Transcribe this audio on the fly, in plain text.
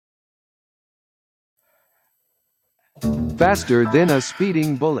Faster than a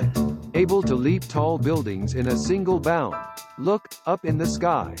speeding bullet. Able to leap tall buildings in a single bound. Look, up in the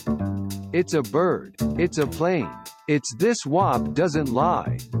sky. It's a bird. It's a plane. It's This WAP Doesn't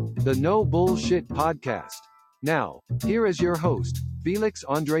Lie. The No Bullshit Podcast. Now, here is your host, Felix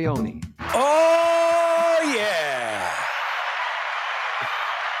Andreoni. Oh, yeah.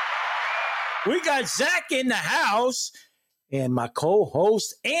 We got Zach in the house and my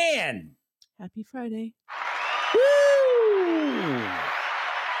co-host, Ann. Happy Friday. Woo!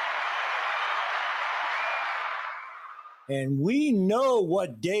 And we know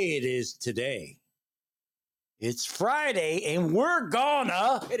what day it is today. It's Friday, and we're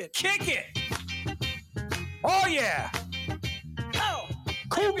gonna kick it. Oh, yeah. Oh,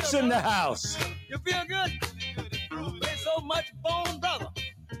 Coop's in the house. you feel good? There's so much bone, brother.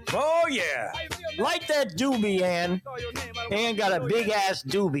 Oh, yeah. How you feel, man? Light that doobie, Ann. Call your name. I don't Ann got a big-ass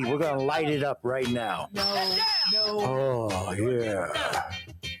doobie. We're gonna light it up right now. No. Oh, yeah.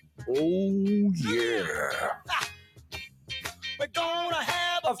 Oh, yeah. We're gonna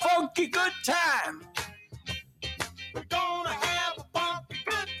have A funky good time. We're gonna have a funky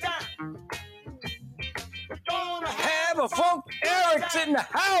good time. We're gonna Have a funk. Eric's in the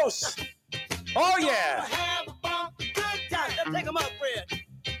house. Oh, yeah. have a funky good time. Let's take 'em up, Fred.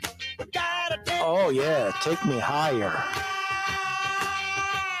 We gotta take Oh, yeah. Take me higher.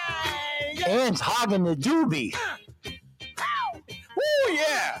 Ann's hogging the doobie. Oh,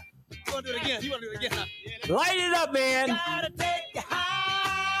 yeah. You wanna do it again? You wanna do it again? Huh? Light it up, man. Gotta take you high.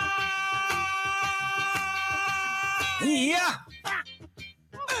 Yeah.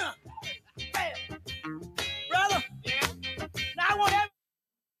 Brother. Now I want to have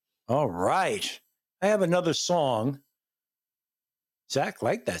All right. I have another song. Zach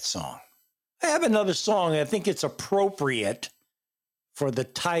liked that song. I have another song. I think it's appropriate for the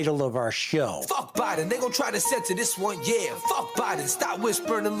title of our show. Fuck Biden, they gon' try to censor this one, yeah. Fuck Biden, stop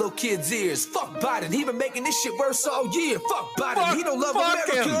whispering in little kids' ears. Fuck Biden, he been making this shit worse all year. Fuck Biden, he don't love Fuck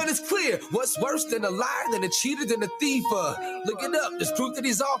America, him. and it's clear. What's worse than a liar, than a cheater, than a thief? Look it up, there's proof that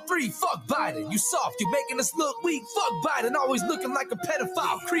he's all free. Fuck Biden, you soft, you making us look weak. Fuck Biden, always looking like a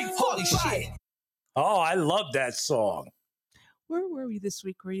pedophile creep. Holy shit. Oh, I love that song. Where were we this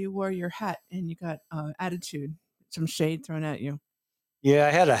week where you wore your hat and you got attitude, some shade thrown at you? Yeah,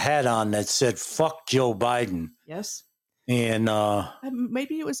 I had a hat on that said "fuck Joe Biden," Yes. and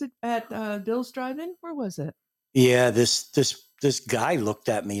Maybe it was at Bill's Drive-In. Where was it? yeah, this guy looked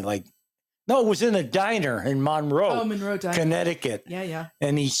at me like, no, it was in a diner in Monroe, Oh, Monroe Diner. Connecticut, Yeah.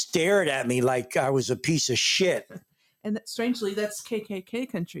 and he stared at me like I was a piece of shit. And strangely, that's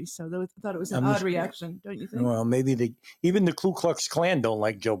KKK country, so I thought it was an I'm- odd reaction, don't you think? Well, maybe even the Ku Klux Klan don't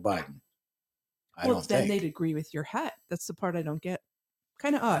like Joe Biden. I Well, don't then think. they'd agree with your hat. That's the part I don't get.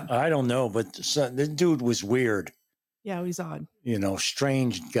 Kind of odd. I don't know, but this dude was weird. Yeah, he's odd.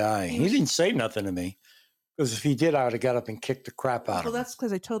 Strange guy. He didn't say nothing to me. Because if he did, I would have got up and kicked the crap out Well, of him. that's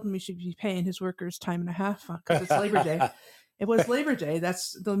because I told him he should be paying his workers time and a half because it's Labor Day. It was Labor Day.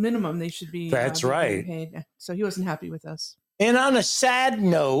 That's the minimum they should be. That's be right. Paid. So he wasn't happy with us. And on a sad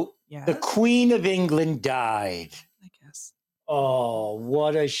note, Yeah, the Queen of England died. I guess. Oh,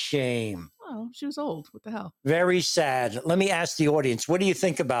 what a shame. Oh, she was old. What the hell? Very sad. Let me ask the audience, what do you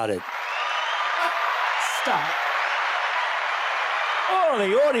think about it? Stop. Oh,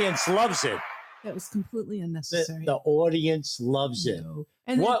 the audience loves it. That was completely The, unnecessary. the audience loves it. No.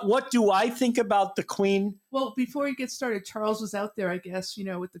 And then- What do I think about the Queen? well, before you get started, Charles was out there, I guess,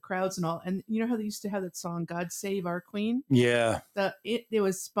 with the crowds and all. And you know how they used to have that song, God Save Our Queen? Yeah. There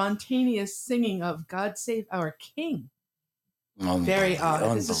was spontaneous singing of God Save Our King. Very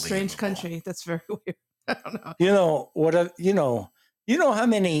odd. It's a strange Unbelievable. country. That's very weird. I don't know. You know what? You know how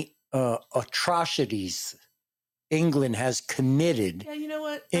many atrocities England has committed Yeah, you know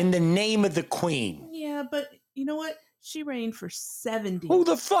what? in the name of the Queen. Yeah, but you know what? She reigned for 70. Who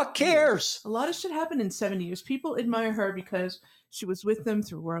the fuck cares? A lot of shit happened in 70 years. People admire her because she was with them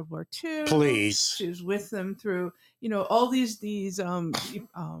through World War II. Please. She was with them through, all these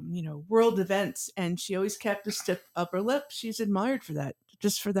world events, and she always kept a stiff upper lip. She's admired for that,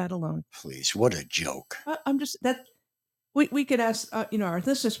 just for that alone. Please, what a joke. I'm just that we could ask our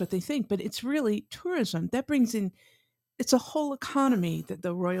listeners what they think, but it's really tourism that brings in. It's a whole economy that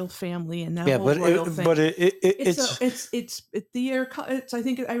the royal family and that Yeah, whole but royal thing. it's I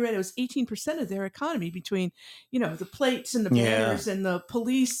think I read it was 18% of their economy between the plates and the Yeah. banners and the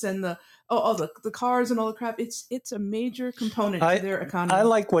police and the cars and all the crap. It's a major component of their economy. I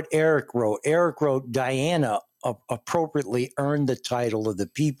like what Eric wrote. Eric wrote Diana appropriately earned the title of the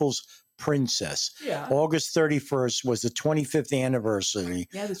people's princess. Yeah. August 31st was the 25th anniversary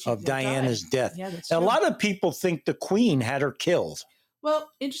Yeah, that she of Diana's died. death. Yeah, that's A true. lot of people think the Queen had her killed.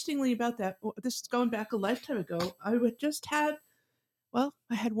 Well, interestingly about that, this is going back a lifetime ago. I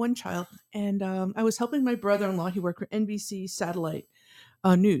had one child, and I was helping my brother-in-law. He worked for NBC Satellite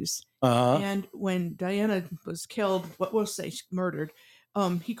News. Uh-huh. And when Diana was killed, what we'll say, murdered,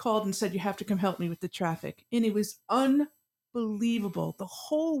 he called and said, "You have to come help me with the traffic." And it was unbelievable. The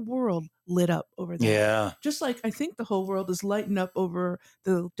whole world lit up over that. Yeah. Just like I think the whole world is lighting up over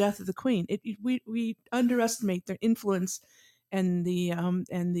the death of the Queen. We underestimate their influence and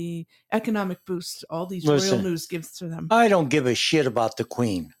the economic boost all these Listen, royal news gives to them. I don't give a shit about the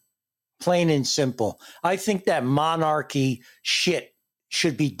Queen. Plain and simple. I think that monarchy shit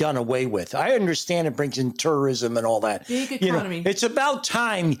should be done away with. I understand it brings in tourism and all that. Big You know, economy. it's about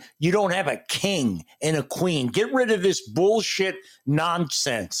time you don't have a king and a queen. Get rid of this bullshit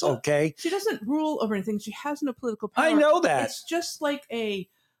nonsense, Well, okay? She doesn't rule over anything. She has no political power. I know that. It's just like a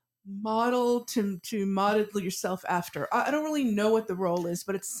model to model yourself after. I don't really know what the role is,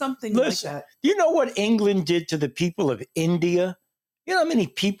 but it's something Listen, like that. you know what England did to the people of India? You know how many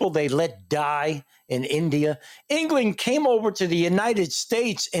people they let die in India? England came over to the United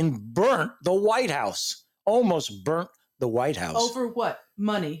States and burnt the White House. Almost burnt the White House. Over what?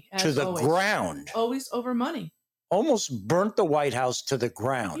 Money. As to the always. ground. Always over money. Almost burnt the White House to the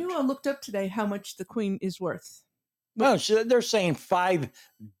ground. You looked up today how much the Queen is worth. No, they're saying $5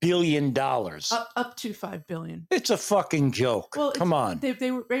 billion. Up to $5 billion. It's a fucking joke. Well, Come on.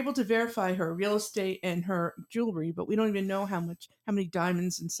 They were able to verify her real estate and her jewelry, but we don't even know how many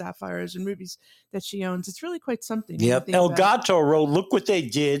diamonds and sapphires and rubies that she owns. It's really quite something. when you Yep. think about it. Elgato wrote, look what they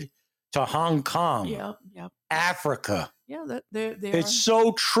did to Hong Kong, Yep. Africa. Yeah, they It's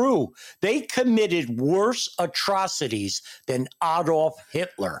so true. They committed worse atrocities than Adolf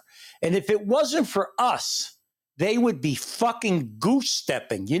Hitler. And if it wasn't for us, they would be fucking goose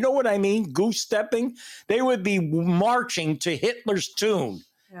stepping. You know what I mean? Goose stepping. They would be marching to Hitler's tune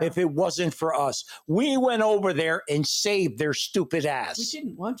if it wasn't for us. We went over there and saved their stupid ass. We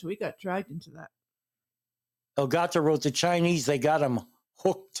didn't want to. We got dragged into that. Elgato wrote the Chinese, they got them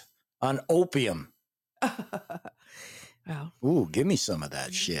hooked on opium. Wow. Ooh, give me some of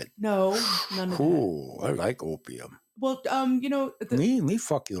that shit. No, none of that. Ooh, I like opium. Well, Me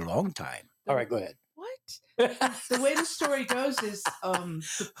fuck you a long time. All right, go ahead. what? The way the story goes is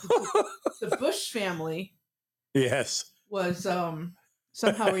the Bush family Yes. was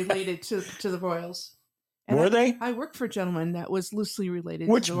somehow related to the royals. Were they? I worked for a gentleman that was loosely related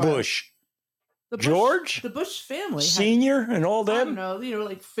Which to the royals. Bush? The Bush, George? The Bush family. Senior and all I don't them? know,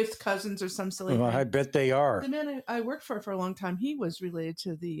 like fifth cousins or some silly Well, thing. I bet they are. The man I worked for a long time, he was related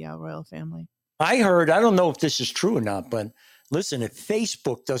to the royal family. I heard, I don't know if this is true or not, but listen, if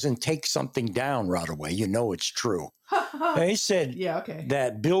Facebook doesn't take something down right away, you know it's true. They said Yeah, okay.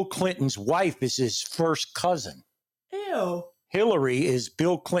 that Bill Clinton's wife is his first cousin. Ew. Hillary is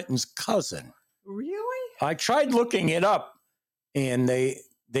Bill Clinton's cousin. Really? I tried looking it up, and they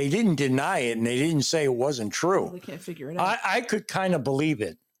didn't deny it, and they didn't say it wasn't Well, true. they can't figure it out. I could kind of believe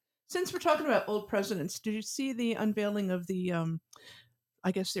it. Since we're talking about old presidents, did you see the unveiling of the,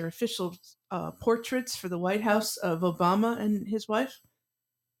 I guess their official portraits for the White House of Obama and his wife?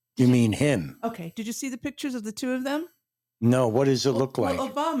 You mean him? Okay. Did you see the pictures of the two of them? No, what does it look like? Well,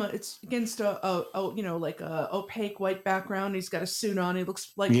 Obama, it's against a like a opaque white background. He's got a suit on. He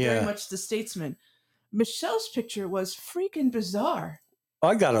looks like Yeah. very much the statesman. Michelle's picture was freaking bizarre.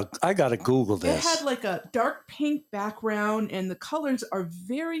 I gotta Google It this. had like a dark pink background, and the colors are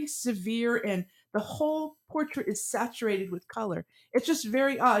very severe, and the whole portrait is saturated with color. It's just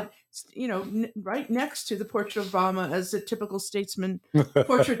very odd, right next to the portrait of Obama as a typical statesman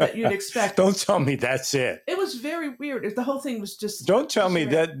portrait that you'd expect. Don't tell me that's it. It was very weird. The whole thing was just. Don't tell me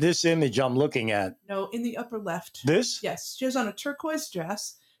surreal. that this image I'm looking at. No, in the upper left. This? Yes, she has on a turquoise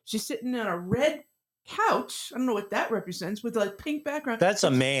dress. She's sitting on a red couch. I don't know what that represents with a pink background. That's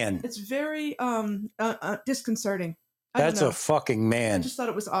a man. It's very disconcerting. I don't That's know. a fucking I man. just thought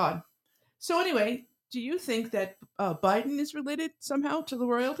it was odd. So anyway, do you think that Biden is related somehow to the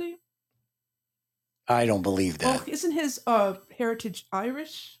royalty? I don't believe that. Well, isn't his heritage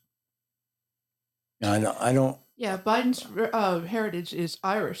Irish? I don't. Yeah, Biden's heritage is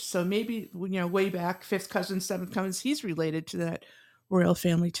Irish. So maybe way back, fifth cousins, seventh cousins, he's related to that royal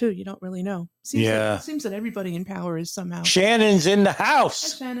family too. You don't really know. Seems that everybody in power is somehow. Shannon's in the Hi,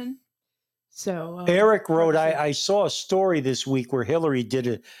 house. Shannon. So Eric wrote, I saw a story this week where Hillary did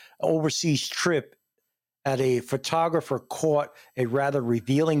an overseas trip at a photographer caught a rather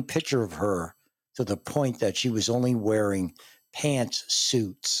revealing picture of her to the point that she was only wearing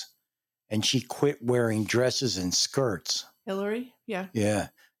pantsuits. and she quit wearing dresses and skirts. Hillary? Yeah. Yeah.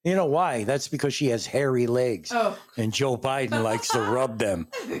 You know why? That's because she has hairy legs. Oh. And Joe Biden likes to rub them.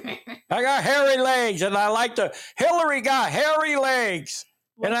 I got hairy legs, and I like to. Hillary got hairy legs.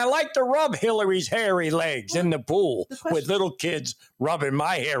 And I like to rub Hillary's hairy legs in the pool with little kids rubbing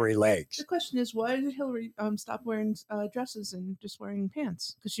my hairy legs. The question is, why did Hillary stop wearing dresses and just wearing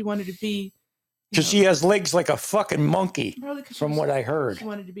pants? Because she wanted to be... Because she has legs like a fucking monkey, Probably from what I heard. She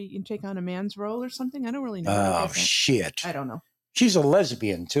wanted to be and take on a man's role or something. I don't really know. Oh, shit. I don't know. She's a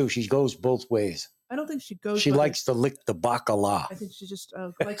lesbian, too. She goes both ways. I don't think she goes... She likes to lick the bacala. I think she just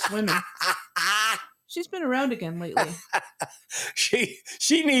likes women. She's been around again lately. She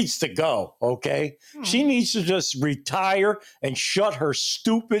needs to go, okay? She needs to just retire and shut her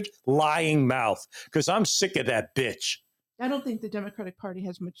stupid, lying mouth, because I'm sick of that bitch. I don't think the Democratic Party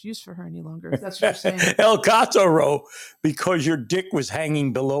has much use for her any longer, if that's what you're saying. El Gato wrote, because your dick was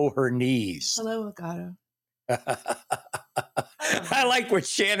hanging below her knees. Hello, Elgato. I like what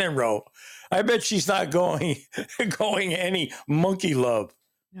Shannon wrote. I bet she's not going any monkey love.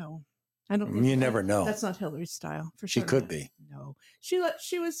 No, I don't think You never know. That's not Hillary's style, for She sure. could not. be. No.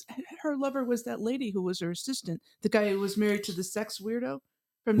 Her lover was that lady who was her assistant, the guy who was married to the sex weirdo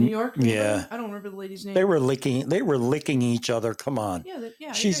from New York. Yeah. I don't remember the lady's name. They were licking each other. Come on.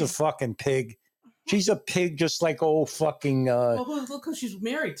 Yeah. She's a fucking pig. She's a pig just like old fucking look who she's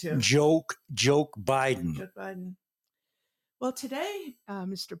married to. Joke Biden. Joe Biden. Well, today,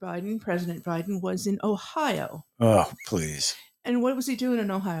 President Biden was in Ohio. Oh, please. And what was he doing in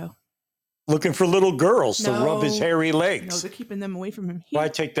Ohio? Looking for little girls to rub his hairy legs. No, they're keeping them away from him. Why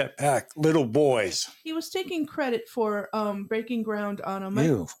take that back? Little boys. He was taking credit for breaking ground on a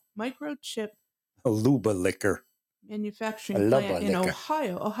microchip Aluba liquor. manufacturing plant in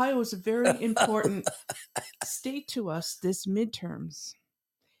Ohio. Ohio is a very important state to us this midterms.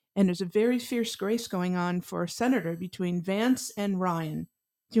 And there's a very fierce race going on for a senator between Vance and Ryan.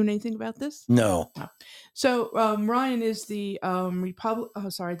 Do you know anything about this? No. So Ryan is the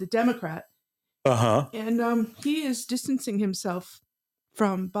the Democrat. Uh-huh. And he is distancing himself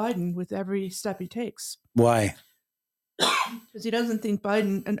from Biden with every step he takes. Why? Because he doesn't think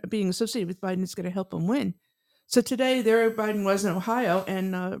Biden and being associated with Biden is going to help him win. So today, Biden was in Ohio,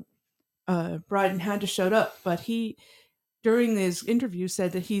 and Biden had to show up. But he, during his interview,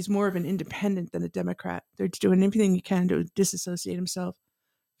 said that he's more of an independent than a Democrat. They're doing everything he can to disassociate himself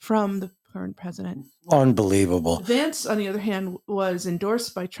from the current president. Unbelievable. Vance, on the other hand, was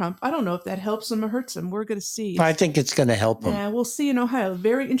endorsed by Trump. I don't know if that helps him or hurts him. We're going to see. I think it's going to help him. Yeah, we'll see in Ohio.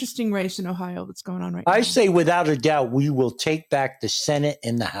 Very interesting race in Ohio that's going on right now. I say without a doubt, we will take back the Senate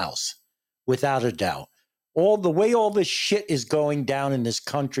and the House. Without a doubt. The way all this shit is going down in this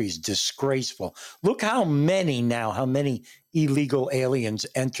country is disgraceful. Look how many illegal aliens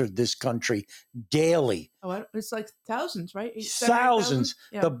entered this country daily. Oh, it's like thousands, right? Thousands.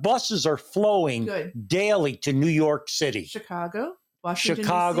 Yeah. The buses are flowing daily to New York City. Chicago, Washington,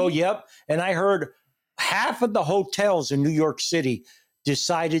 Chicago, DC. Yep. And I heard half of the hotels in New York City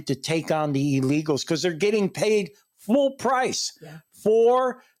decided to take on the illegals because they're getting paid full price. Yeah.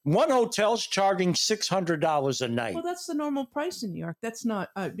 For one hotel's charging $600 a night. Well, that's the normal price in New York. That's not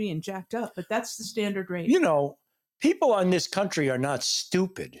being jacked up, but that's the standard rate. You know, people in this country are not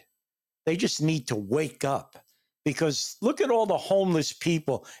stupid. They just need to wake up because look at all the homeless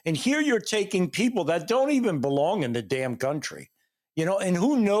people. And here you're taking people that don't even belong in the damn country, you know, and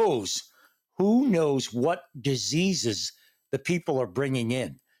who knows what diseases the people are bringing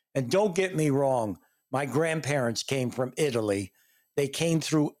in. And don't get me wrong. My grandparents came from Italy. They came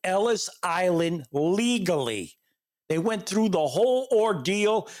through Ellis Island legally. They went through the whole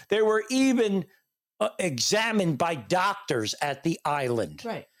ordeal. They were even examined by doctors at the island.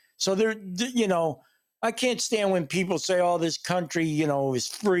 Right. So I can't stand when people say, oh, this country, is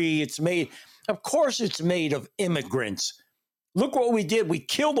free. It's made. Of course it's made of immigrants. Look what we did. We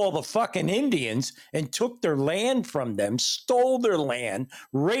killed all the fucking Indians and took their land from them, stole their land,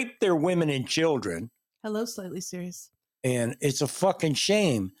 raped their women and children. Hello, Slightly Serious. And it's a fucking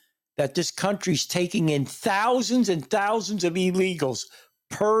shame that this country's taking in thousands and thousands of illegals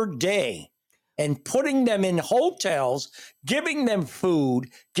per day and putting them in hotels, giving them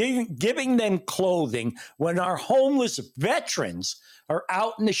food, giving them clothing when our homeless veterans are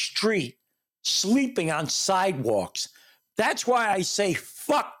out in the street sleeping on sidewalks. That's why I say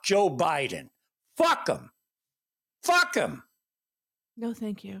fuck Joe Biden. Fuck him. Fuck him. No,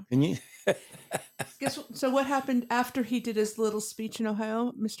 thank you. And you So what happened after he did his little speech in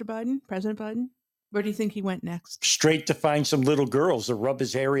Ohio, Mr. Biden, President Biden? Where do you think he went next? Straight to find some little girls to rub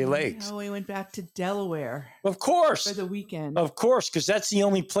his hairy legs. Oh, he went back to Delaware Of course. for the weekend. Of course, because that's the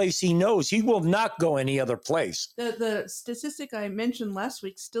only place he knows. He will not go any other place. The statistic I mentioned last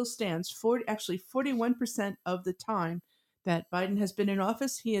week still stands. 41% of the time that Biden has been in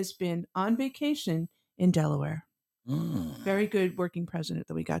office, he has been on vacation in Delaware. Very good working president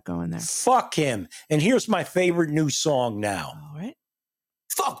that we got going there. Fuck him. And here's my favorite new song now. All right.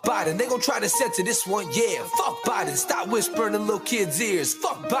 Fuck Biden, they gon' try to censor this one, yeah. Fuck Biden, stop whispering in little kids' ears.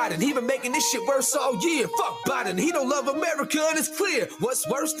 Fuck Biden, he been making this shit worse all year. Fuck Biden, he don't love America and it's clear. What's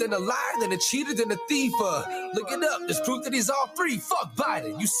worse than a liar, than a cheater, than a thief? Look it up, there's proof that he's all three. Fuck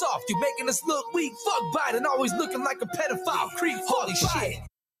Biden, you soft, you making us look weak. Fuck Biden, always looking like a pedophile creep. Holy shit.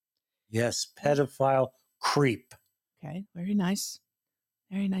 Yes, pedophile creep. Okay, very nice.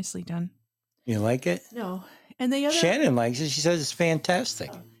 Very nicely done. You like it? No. And the other Shannon likes it. She says it's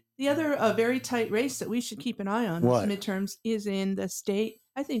fantastic. The other very tight race that we should keep an eye on What? this midterms is in the state.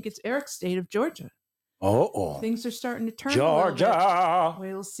 I think it's Eric's state of Georgia. Oh, Things are starting to turn. A little Georgia. bit.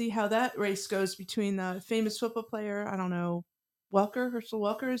 We'll see how that race goes between the famous football player. I don't know, Herschel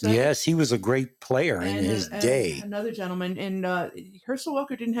Walker. Is that Yes, he was a great player in his and day. Another gentleman, and Herschel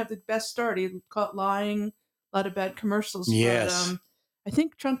Walker didn't have the best start. He caught lying, a lot of bad commercials. Yes. But, I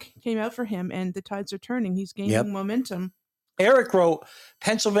think Trump came out for him, and the tides are turning. He's gaining momentum. Eric wrote,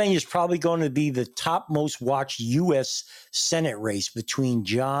 Pennsylvania is probably going to be the top most watched U.S. Senate race between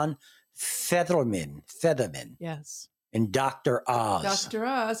John Fetterman Yes. and Dr. Oz. Dr.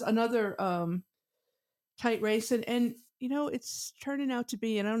 Oz, another tight race. And you know, it's turning out to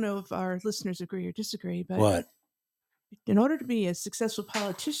be, and I don't know if our listeners agree or disagree, but What? in order to be a successful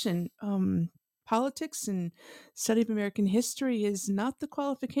politician, politics and study of American history is not the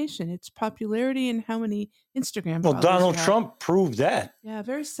qualification. It's popularity and how many Instagram Well, followers Donald you have. Trump proved that. Yeah,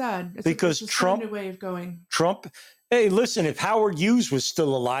 very sad. Because it's a Trump- new way of going. Hey, listen, if Howard Hughes was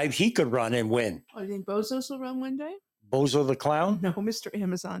still alive, he could run and win. Oh, you think Bezos will run one day? Bozo the Clown? No, Mr.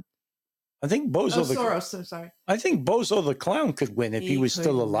 Amazon. I think Bozo the Soros. So sorry. I think Bozo the Clown could win if he was could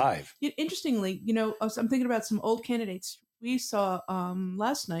still win. alive. Interestingly, you know, I'm thinking about some old candidates we saw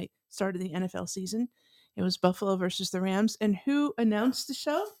last night. Started the NFL season. It was Buffalo versus the Rams, and who announced the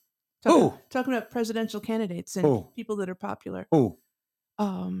show? Who? Talking about presidential candidates and Who? people that are popular. Who?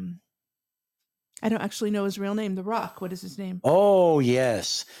 I don't actually know his real name. The Rock. What is his name? Oh,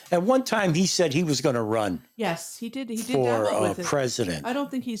 yes. At one time, he said he was going to run Yes, he did. He did for dabble with it. president. I don't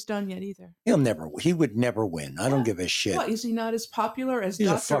think he's done yet either. He would never win. I don't give a shit. What, is he not as popular as He's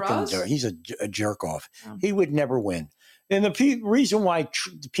a Dr. fucking Oz? he's a jerk off. Oh. He would never win. And the reason why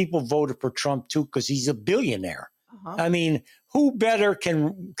people voted for Trump too, because he's a billionaire. Uh-huh. I mean, who better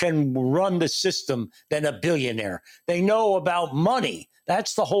can run the system than a billionaire? They know about money.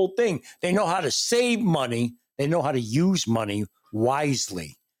 That's the whole thing. They know how to save money. They know how to use money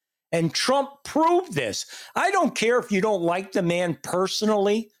wisely. And Trump proved this. I don't care if you don't like the man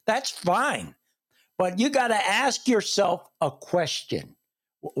personally. That's fine. But you got to ask yourself a question.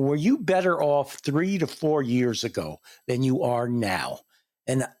 Were you better off 3 to 4 years ago than you are now?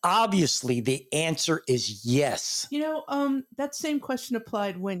 And obviously the answer is yes. You know, that same question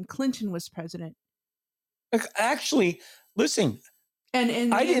applied when Clinton was president. Actually, listen, And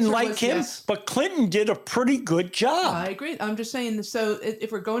I the didn't answer like was him, yes. but Clinton did a pretty good job. I agree. I'm just saying. So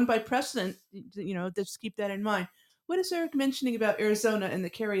if we're going by precedent, you know, just keep that in mind. What is Eric mentioning about Arizona and the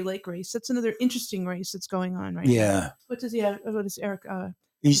Kerry Lake race? That's another interesting race that's going on right now. Yeah. What does he have? What is Eric?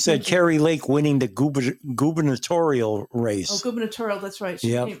 He said Kerry Lake winning the gubernatorial race. Oh, gubernatorial. That's right.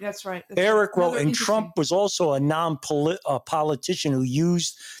 Yep. That's right. Eric wrote, Another and interesting- Trump was also a politician who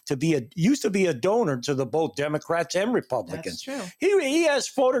used to be a donor to the both Democrats and Republicans. That's true. He has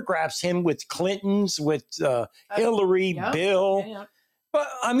photographs him with Clintons, with Hillary, Yep. Bill. Yeah. But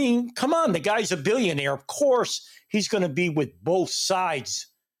I mean, come on, the guy's a billionaire. Of course, he's going to be with both sides.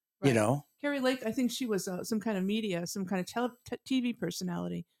 You Right. know. Kerry Lake, I think she was some kind of media, some kind of TV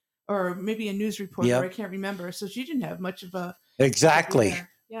personality, or maybe a news reporter. Yep. I can't remember. So she didn't have much of a Exactly.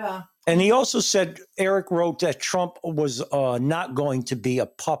 Yeah. And he also said, Eric wrote that Trump was not going to be a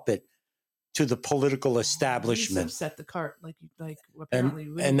puppet to the political He's establishment. upset the cart, like apparently.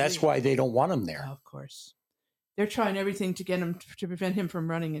 we And that's agree. why they don't want him there. Of course, they're trying everything to get him to prevent him from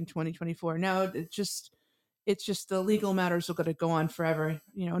running in 2024. Now it's just the legal matters are going to go on forever.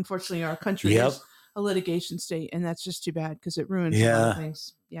 You know, unfortunately, our country Yep. is a litigation state, and that's just too bad because it ruins a lot Yeah. of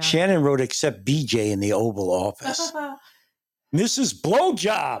things. Yeah. Shannon wrote, except BJ in the Oval Office. Mrs.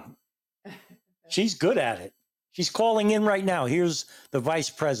 Blowjob. She's good at it. She's calling in right now. Here's the vice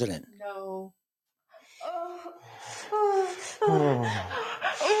president. No.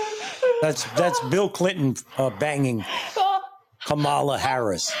 That's Bill Clinton banging Kamala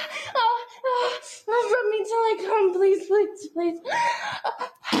Harris. Rub me till I come, please, please, please.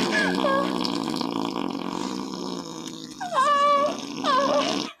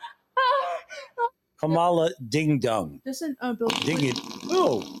 Kamala Ding Dong. Doesn't Bill Ding Clinton, it.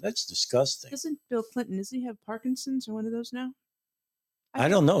 Oh, that's disgusting. doesn't Bill Clinton, does he have Parkinson's or one of those now? I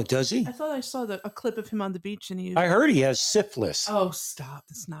don't know. Does he? I thought I saw a clip of him on the beach and he. I heard he has syphilis. Oh, stop!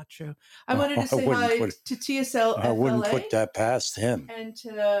 That's not true. I wanted to say wouldn't hi put to TSL I wouldn't FLA put that past him. and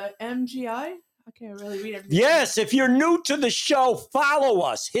to MGI. I can't really read everything. Yes, if you're new to the show, follow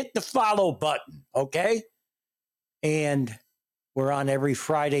us. Hit the follow button, okay? And we're on every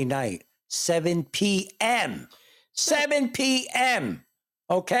Friday night, 7 p.m. 7 p.m.,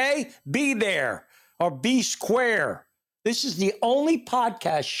 okay? Be there or be square. This is the only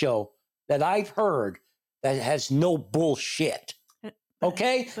podcast show that I've heard that has no bullshit,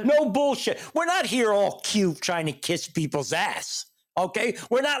 okay? No bullshit. We're not here all cute trying to kiss people's ass. Okay,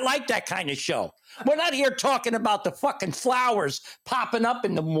 we're not like that kind of show. We're not here talking about the fucking flowers popping up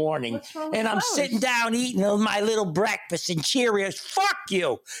in the morning. What's wrong with And I'm flowers? sitting down eating my little breakfast and Cheerios. Fuck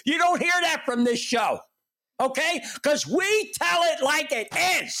you. You don't hear that from this show. Okay? Because we tell it like it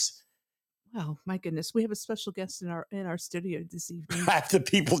is. Wow, my goodness, we have a special guest in our studio this evening. Half the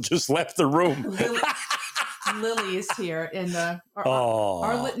people just left the room. Lily is here, and our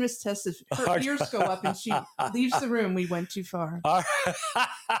Oh. litmus test is her ears go up and she leaves the room. We went too far.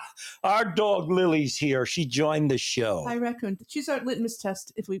 Our dog Lily's here. She joined the show. Hi, Raccoon. She's our litmus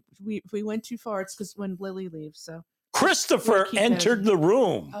test. If we went too far, it's because when Lily leaves. So Christopher keep entered the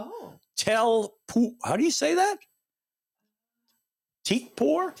room. oh, How do you say that?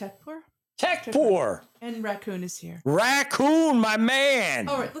 Tekpour? Tekpour Tekpour. and Raccoon is here. Raccoon, my man.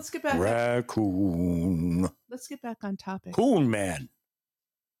 All right, let's get back. Raccoon. Let's get back on topic. Coon man.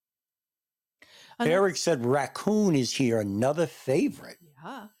 Eric said Raccoon is here, another favorite.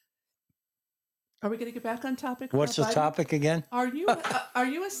 Yeah. Are we going to get back on topic? What's the about Biden? topic again? Are you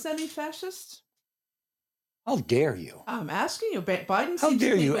a semi-fascist? How dare you? I'm asking you. Biden. How seems to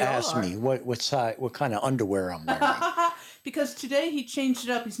dare think you we all ask are. me what kind of underwear I'm wearing? Because today he changed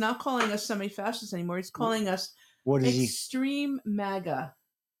it up. He's not calling us semi-fascists anymore. He's calling us What is he? extreme MAGA.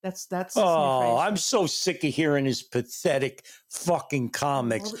 That's his new Oh, phrase. I'm so sick of hearing his pathetic fucking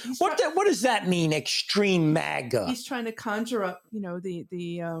comics. Well, What does that mean, extreme MAGA? He's trying to conjure up,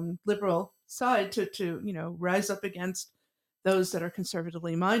 the liberal side to rise up against those that are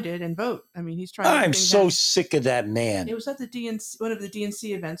conservatively minded and vote. I mean, he's trying. to I'm bring so down- sick of that man. It was at the DNC, one of the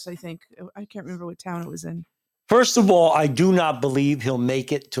DNC events, I think. I can't remember what town it was in. First of all, I do not believe he'll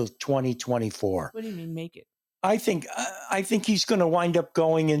make it till 2024. What do you mean, make it? I think he's going to wind up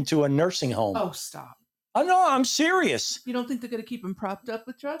going into a nursing home. Oh, stop! Oh, no, I'm serious. You don't think they're going to keep him propped up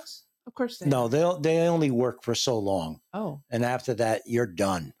with drugs? Of course they. No, they only work for so long, Oh. and after that, you're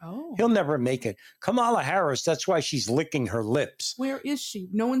done. Oh. He'll never make it. Kamala Harris, that's why she's licking her lips. Where is she?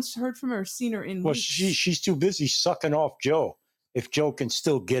 No one's heard from her, seen her in Well, weeks. she's too busy sucking off Joe. If Joe can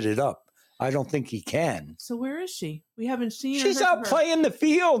still get it up, I don't think he can. So where is she? We haven't seen her. She's heard out from her. playing the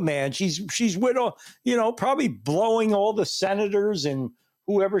field, man. She's with probably blowing all the senators and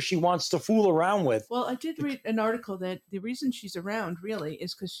whoever she wants to fool around with. Well, I did read an article that the reason she's around really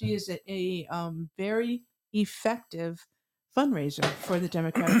is because she is a very effective fundraiser for the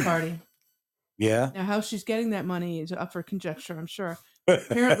Democratic Party. Yeah. Now, how she's getting that money is up for conjecture, I'm sure.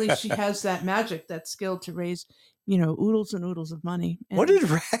 Apparently, she has that magic, that skill to raise, oodles and oodles of money. And What did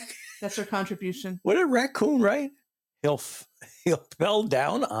that's her contribution. Raccoon write? He'll fell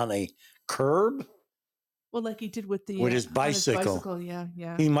down on a curb. Well, like he did with his on his bicycle.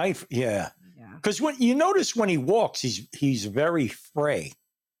 Yeah. He might, yeah. Yeah. Because when you notice when he walks, he's very fray.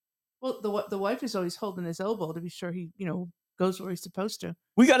 Well, the wife is always holding his elbow to be sure he, goes where he's supposed to.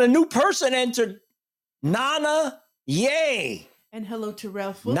 We got a new person entered. Nana Yay. And hello to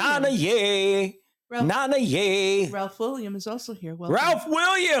Ralph Williams. Nana Yay. Nana Yay. Ralph Williams is also here. Welcome. Ralph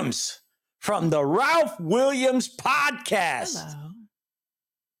Williams from the Ralph Williams podcast.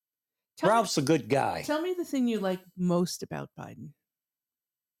 Hello. Ralph's a good guy. Tell me the thing you like most about Biden.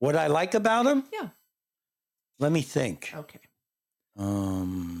 What I like about him? Yeah. Let me think. Okay.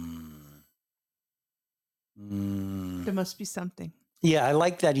 There must be something. Yeah, I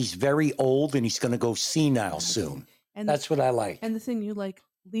like that he's very old and he's going to go senile soon. And That's what I like. And the thing you like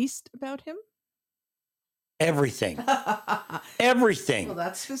least about him? Everything. Well, Everything.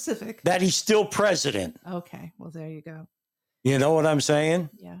 that's specific. That he's still president. Okay. Well, there you go. You know what I'm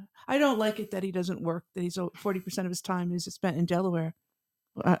saying? Yeah. I don't like it that he doesn't work, that he's 40% of his time is spent in Delaware.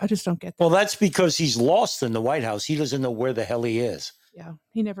 I just don't get that. Well, that's because he's lost in the White House. He doesn't know where the hell he is. Yeah,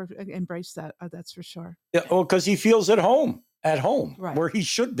 he never embraced that. That's for sure. Yeah, well, because he feels at home, Right. where he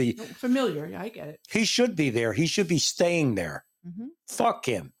should be. Familiar. Yeah, I get it. He should be there. He should be staying there. Mm-hmm. Fuck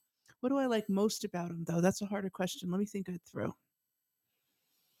him. What do I like most about him, though? That's a harder question. Let me think it through.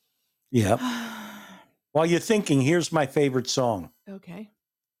 Yeah. While you're thinking, here's my favorite song. Okay.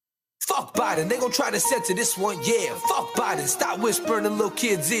 Fuck Biden, they gon' try to censor this one, yeah. Fuck Biden, stop whispering in little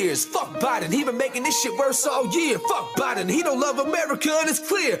kids' ears. Fuck Biden, he been making this shit worse all year. Fuck Biden, he don't love America and it's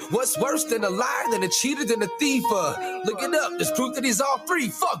clear. What's worse than a liar, than a cheater, than a thief? Look it up, there's proof that he's all three.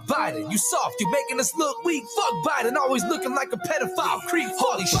 Fuck Biden, you soft, you making us look weak. Fuck Biden, always looking like a pedophile creep.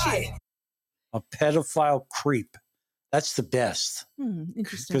 Holy shit. A pedophile creep. That's the best.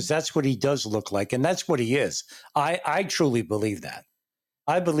 Interesting. Because that's what he does look like, and that's what he is. I truly believe that.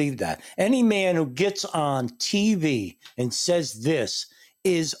 I believe that. Any man who gets on TV and says this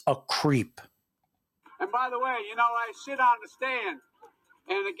is a creep. And by the way, you know, I sit on the stand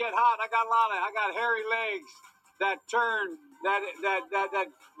and it get hot. I got hairy legs that turn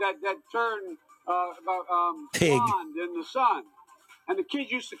pig blonde in the sun. And the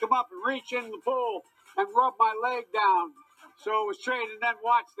kids used to come up and reach in the pool and rub my leg down so it was straight, and then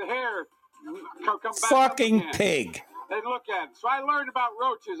watch the hair come back. Fucking pig. They look at it. So I learned about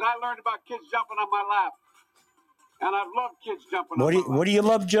roaches. I learned about kids jumping on my lap. And I've loved kids jumping on my lap. What do you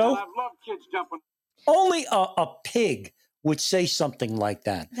love, Joe? And I've loved kids jumping. Only a pig would say something like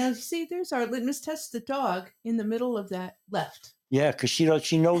that. Now, see, there's our litmus test. The dog in the middle of that left. Yeah, because she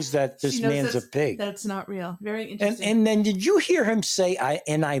knows that this man's a pig. That's not real. Very interesting. And then did you hear him say,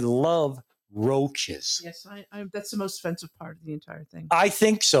 I love roaches? Yes, I that's the most offensive part of the entire thing. I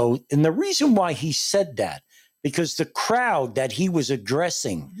think so. And the reason why he said that, because the crowd that he was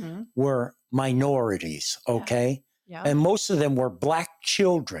addressing were minorities, okay? Yeah. And most of them were black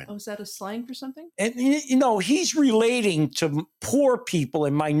children. Oh, is that a slang for something? And, you know, he's relating to poor people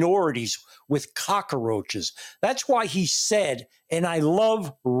and minorities with cockroaches. That's why he said, and I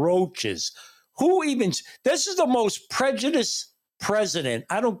love roaches. This is the most prejudiced president,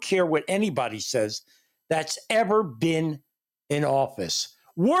 I don't care what anybody says, that's ever been in office.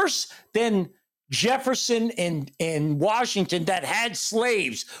 Worse than Jefferson and Washington that had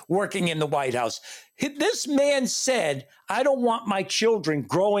slaves working in the White House. This man said, I don't want my children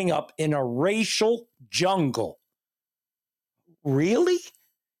growing up in a racial jungle. Really?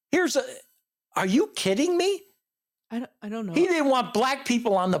 Are you kidding me? I don't know. He didn't want black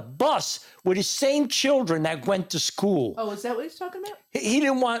people on the bus with his same children that went to school. Oh, is that what he's talking about? He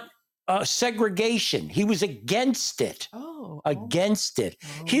didn't want segregation. He was against it. Against it.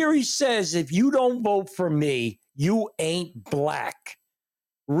 Here he says, if you don't vote for me, you ain't black.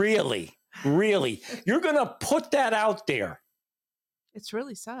 Really? Really? You're going to put that out there. It's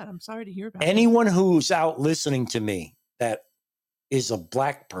really sad. I'm sorry to hear about Anyone who's out listening to me that is a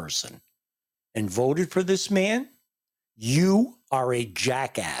black person and voted for this man, you are a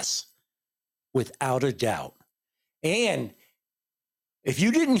jackass, without a doubt. And if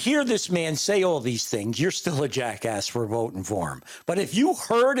you didn't hear this man say all these things, you're still a jackass for voting for him. But if you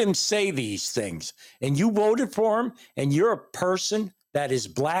heard him say these things and you voted for him and you're a person that is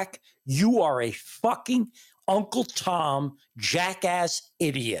black, you are a fucking Uncle Tom jackass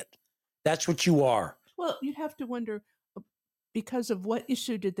idiot. That's what you are. Well, you'd have to wonder, because of what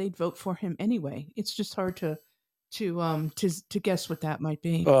issue did they vote for him anyway? It's just hard to guess what that might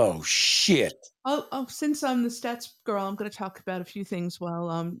be. Oh shit. Oh, since I'm the stats girl, I'm going to talk about a few things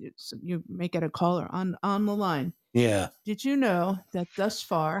while you may get a caller on the line. Yeah. Did you know that thus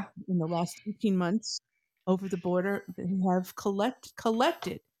far in the last 18 months over the border, they have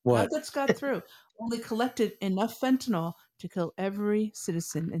collected what? Not that's got through, only collected enough fentanyl to kill every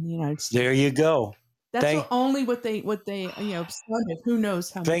citizen in the United States. There you go. That's only what they started. Who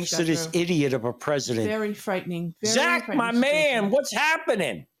knows how much? Thanks to this idiot of a president. Very frightening. Zach, my man, what's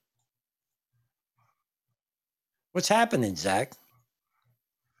happening? What's happening, Zach?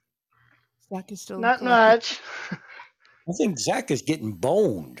 Zach is still not much. I think Zach is getting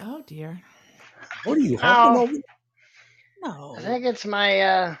boned. Oh dear. What are you humping over? No. I think it's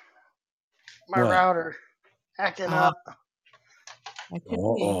my router acting up. That could be.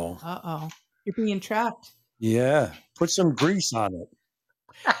 Uh-oh. You're being trapped. Yeah. Put some grease on it.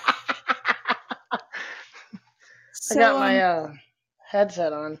 I got my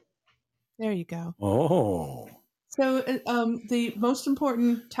headset on. There you go. Oh. So the most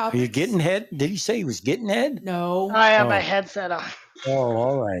important topic. Are you getting head? Did he say he was getting head? No. I have my headset on. Oh,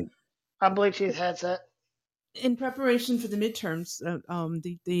 all right. My Bluetooth headset. In preparation for the midterms,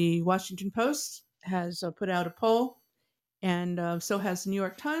 the Washington Post has put out a poll, and so has the New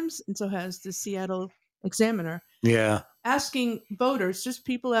York Times, and so has the Seattle Examiner. Yeah. asking voters, just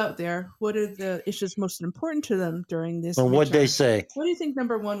people out there, what are the issues most important to them during this? And what'd they midterm? say? What do you think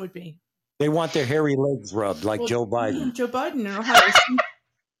number one would be? They want their hairy legs rubbed like Well, Joe Biden. Joe Biden in Ohio seems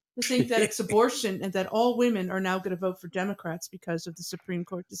to think that it's abortion and that all women are now going to vote for Democrats because of the Supreme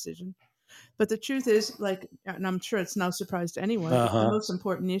Court decision. But the truth is, like, and I'm sure it's no surprise to anyone, but the most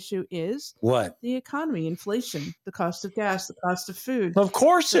important issue is What? the economy, inflation, the cost of gas, the cost of food. Of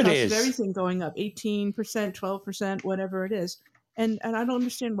course the it cost is. of everything going up, 18%, 12%, whatever it is. And I don't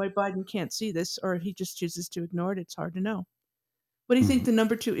understand why Biden can't see this, or he just chooses to ignore it. It's hard to know. What do you think the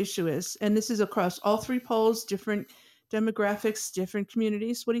number two issue is? And this is across all three polls, different demographics, different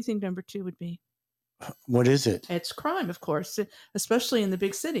communities. What do you think number two would be? What is it? It's crime, of course, especially in the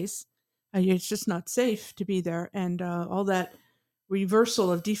big cities. It's just not safe to be there. And all that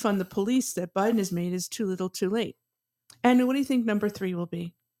reversal of defund the police that Biden has made is too little too late. And what do you think number three will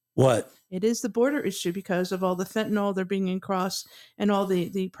be? What? It is the border issue because of all the fentanyl they're bringing across and all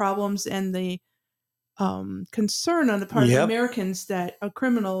the problems and the concern on the part of Americans that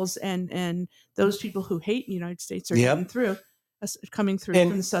criminals and those people who hate the United States are coming through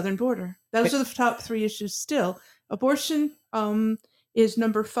from the southern border. Those are the top three issues still. Abortion is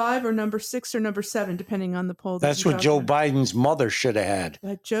number 5 or number 6 or number 7, depending on the poll. That's what Joe Biden's mother should have had.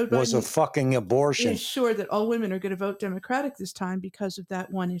 But Joe Biden was a fucking abortion. is sure that all women are going to vote Democratic this time because of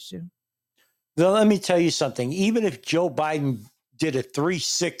that one issue. Now, let me tell you something. Even if Joe Biden did a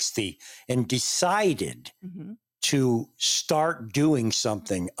 360 and decided to start doing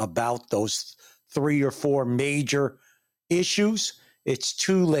something about those 3 or 4 major issues, it's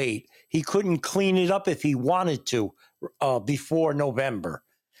too late. He couldn't clean it up if he wanted to before November.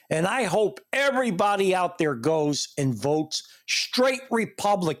 And I hope everybody out there goes and votes straight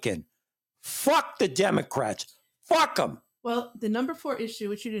Republican. Fuck the Democrats. Fuck them. Well, the number 4 issue,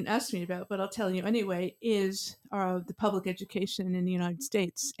 which you didn't ask me about, but I'll tell you anyway, is the public education in the United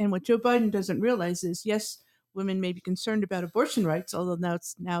States. And what Joe Biden doesn't realize is, yes, women may be concerned about abortion rights, although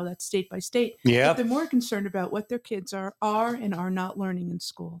now that's state by state. Yeah. But they're more concerned about what their kids are and are not learning in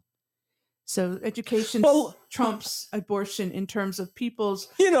school. So education trumps abortion in terms of people's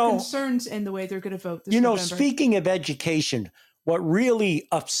concerns and the way they're going to vote this November. Speaking of education, what really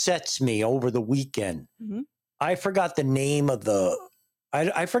upsets me over the weekend, I forgot the name of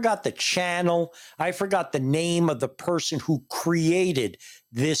I forgot the channel. I forgot the name of the person who created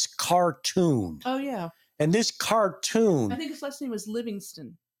this cartoon. Oh, yeah. And this cartoon, I think his last name was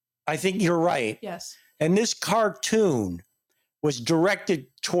Livingston. I think you're right. Yes. And this cartoon was directed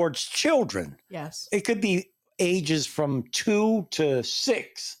towards children. Yes. It could be ages from 2 to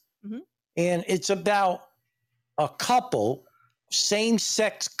 6. And it's about a couple,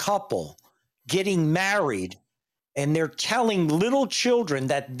 same-sex couple, getting married. And they're telling little children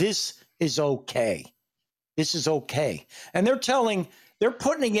that this is okay. This is okay. And they're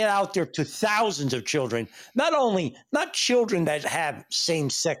putting it out there to thousands of children, not children that have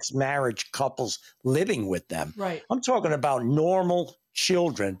same-sex marriage couples living with them. Right. I'm talking about normal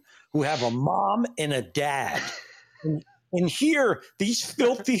children who have a mom and a dad. And here, these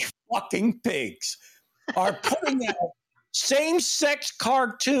filthy fucking pigs are putting out same-sex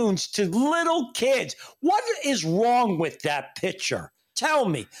cartoons to little kids. What is wrong with that picture? Tell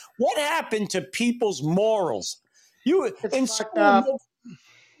me, what happened to people's morals? In school,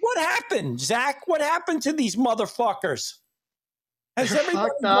 what happened, Zach? What happened to these motherfuckers? Has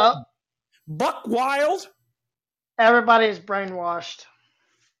everybody buck wild? Everybody's brainwashed.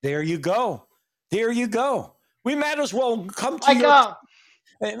 There you go. There you go. We might as well come to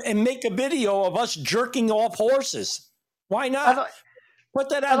you and make a video of us jerking off horses. Why not? Put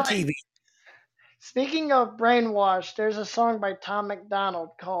that on TV. Speaking of brainwashed, there's a song by Tom McDonald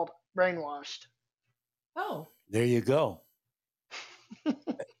called Brainwashed. Oh. There you go.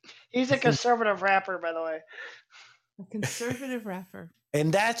 He's a conservative rapper, by the way. A conservative rapper.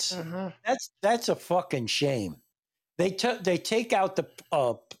 And that's a fucking shame. They take out the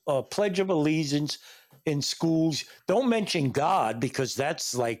Pledge of Allegiance in schools. Don't mention God, because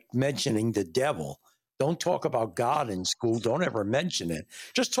that's like mentioning the devil. Don't talk about God in school. Don't ever mention it.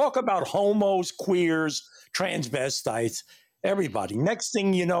 Just talk about homos, queers, transvestites, everybody. Next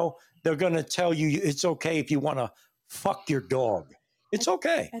thing you know, they're going to tell you it's okay if you want to fuck your dog. It's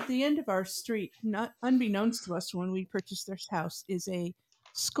okay. At the end of our street, not unbeknownst to us when we purchased this house, is a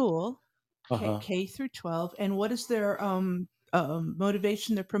school, K through 12. And what is their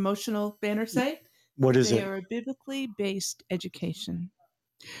motivation, their promotional banner say? What is it? They are a biblically based education.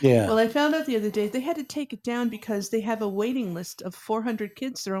 Yeah. Well, I found out the other day they had to take it down because they have a waiting list of 400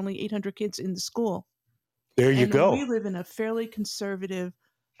 kids. There are only 800 kids in the school. There you go. We live in a fairly conservative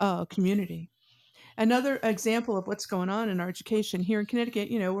community. Another example of what's going on in our education here in Connecticut,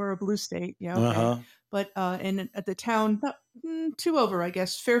 we're a blue state. Yeah, okay. Uh-huh. But at the town, not, two over, I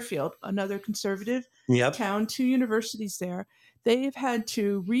guess, Fairfield, another conservative Yep. town, 2 universities there. They've had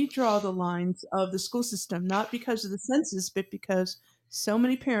to redraw the lines of the school system, not because of the census, but because so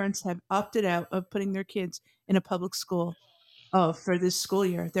many parents have opted out of putting their kids in a public school for this school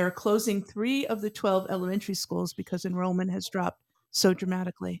year. They're closing 3 of the 12 elementary schools because enrollment has dropped so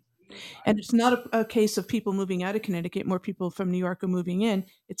dramatically. And it's not a case of people moving out of Connecticut, more people from New York are moving in.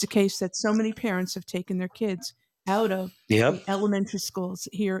 It's a case that so many parents have taken their kids out of Yep. the elementary schools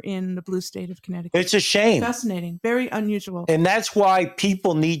here in the blue state of Connecticut. It's a shame. Fascinating, very unusual. And that's why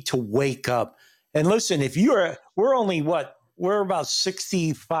people need to wake up. And listen, if we're only we're about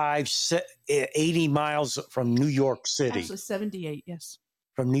 65, 80 miles from New York City. Actually, 78, yes.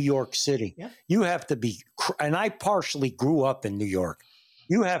 From New York City. Yep. You have to be, and I partially grew up in New York.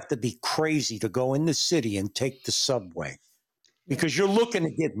 You have to be crazy to go in the city and take the subway because you're looking to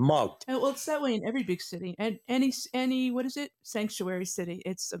get mugged. Well, it's that way in every big city. And any what is it? Sanctuary city.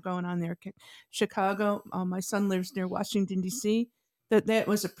 It's going on there. Chicago. My son lives near Washington, D.C. That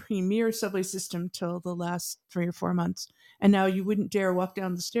was a premier subway system till the last 3 or 4 months. And now you wouldn't dare walk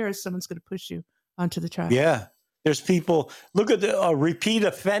down the stairs. Someone's going to push you onto the track. Yeah. There's people, look at the repeat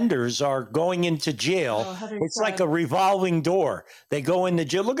offenders are going into jail. It's like a revolving door. They go into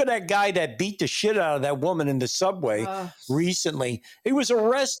jail. Look at that guy that beat the shit out of that woman in the subway recently. He was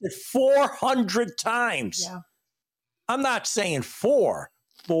arrested 400 times. Yeah. I'm not saying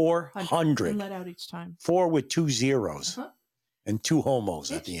 400. And let out each time. 4 with 2 zeros. And 2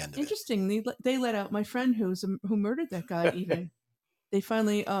 homos at the end of it. Interesting. They let out my friend who murdered that guy even. They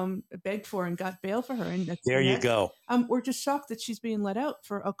finally begged for and got bail for her. And there you go. We're just shocked that she's being let out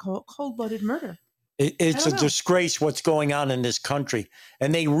for a cold-blooded murder. It's a disgrace what's going on in this country.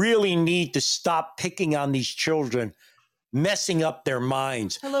 And they really need to stop picking on these children, messing up their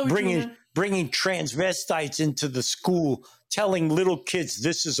minds, bringing transvestites into the school, telling little kids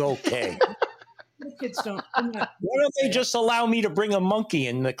this is okay. The kids don't. Why don't they just allow me to bring a monkey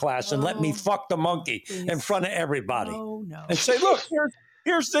in the class and let me fuck the monkey in front of everybody? Oh, no. And say, look,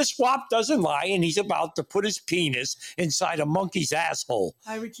 here's this WAP doesn't lie, and he's about to put his penis inside a monkey's asshole.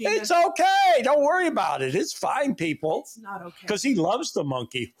 Hi, Regina. It's okay. Don't worry about it. It's fine, people. It's not okay. Because he loves the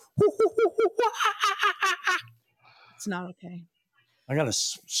monkey. It's not okay. I'm going to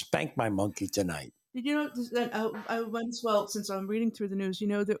spank my monkey tonight. Did you know that I once, since I'm reading through the news,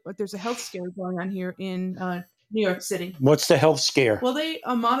 that there's a health scare going on here in New York City. What's the health scare? Well, they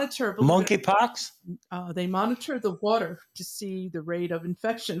monitor monkeypox. They monitor the water to see the rate of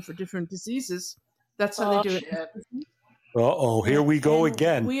infection for different diseases. That's how they do it. Here we go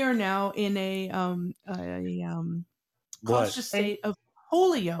again. We are now in a cautious state of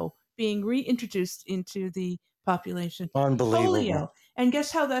polio being reintroduced into the population. Unbelievable. Polio. And guess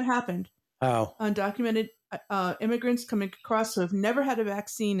how that happened? How? Undocumented immigrants coming across who have never had a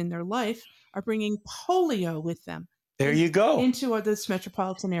vaccine in their life are bringing polio with them. There you go. Into this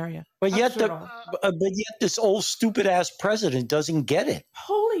metropolitan area. But yet, this old stupid ass president doesn't get it.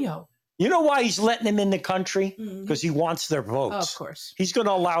 Polio. You know why he's letting them in the country? Because he wants their votes. Of course. He's going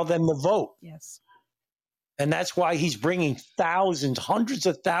to allow them to vote. Yes. And that's why he's bringing thousands, hundreds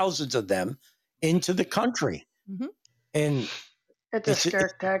of thousands of them into the country. Mm-hmm. And it's a scare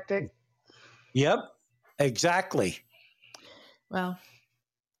tactic. Yep, exactly. Well,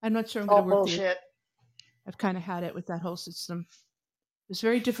 I'm not sure I'm going to work bullshit. I've kind of had it with that whole system. It was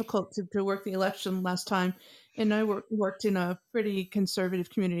very difficult to work the election last time, and I worked in a pretty conservative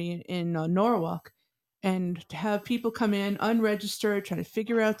community in Norwalk, and to have people come in unregistered, try to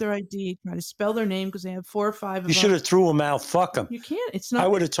figure out their ID, try to spell their name because they have 4 or 5 of them. You should have threw them out. Fuck them. You can't. It's not. I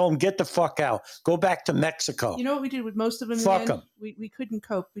would have told them, get the fuck out. Go back to Mexico. You know what we did with most of them? Fuck them. We couldn't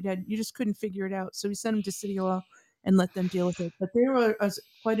cope. You just couldn't figure it out. So we sent them to City Hall and let them deal with it. But there was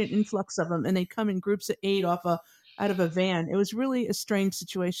quite an influx of them, and they'd come in groups of 8 out of a van. It was really a strange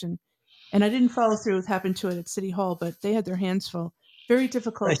situation. And I didn't follow through with what happened to it at City Hall, but they had their hands full. Very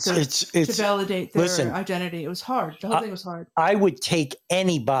difficult to validate their identity. It was hard. The whole thing was hard. I would take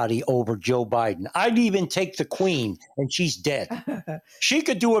anybody over Joe Biden. I'd even take the Queen, and she's dead. She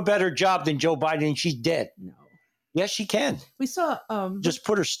could do a better job than Joe Biden, and she's dead. No. Yes, she can. We saw... just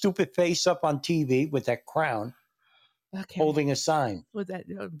put her stupid face up on TV with that crown, holding a sign. With that,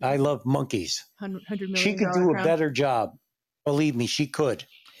 I love monkeys. $100 million She could do crown. a better job. Believe me, she could.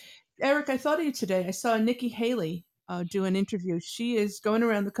 Eric, I thought of you today. I saw Nikki Haley do an interview. She is going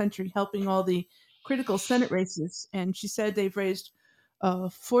around the country helping all the critical Senate races, and she said they've raised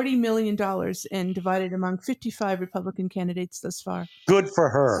 $40 million and divided among 55 Republican candidates thus far. Good for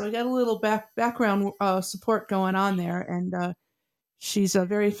So we her. got a little background support going on there, and she's a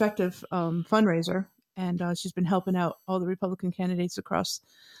very effective fundraiser, and she's been helping out all the Republican candidates across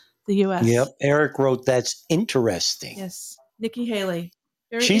the U.S. Yep. Eric wrote that's interesting. Yes, Nikki Haley.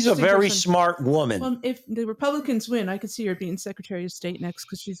 Very She's a interesting very person. smart woman. Well, if the Republicans win, I could see her being Secretary of State next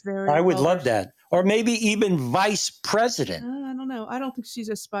because she's very. I would love well-versed. that. Or maybe even vice president. I don't know. I don't think she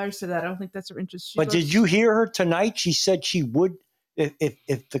aspires to that. I don't think that's her interest. She But goes- did you hear her tonight? She said she would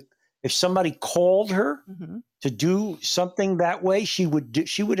if somebody called her Mhm. to do something that way, she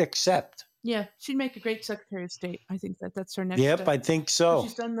would accept. Yeah, she'd make a great Secretary of State. I think that's her next. Yep, I think so.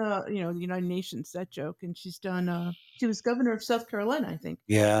 She's done the the United Nations, that joke, and she's done. She was governor of South Carolina, I think,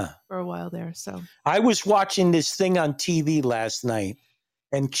 Yeah. for a while there. So I was watching this thing on TV last night,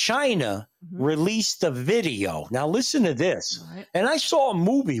 and China Mhm. released a video. Now listen to this. all right. And I saw a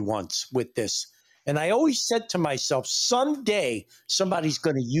movie once with this, and I always said to myself, someday somebody's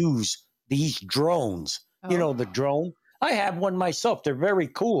going to use these drones. You know, the drone. I have one myself. They're very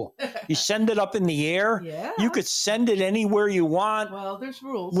cool. You send it up in the air. Yeah. You could send it anywhere you want Well, there's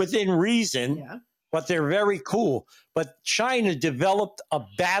rules. within reason, Yeah. but they're very cool. But China developed a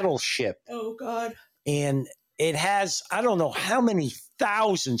battleship, Oh God. and it has, I don't know how many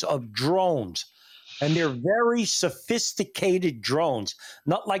thousands of drones. And they're very sophisticated drones,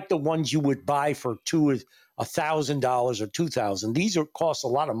 not like the ones you would buy for $1,000 or $2,000. These cost a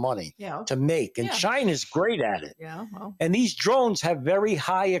lot of money Yeah. to make, and Yeah. China's great at it. Yeah. Well. And these drones have very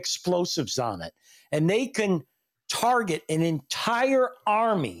high explosives on it, and they can target an entire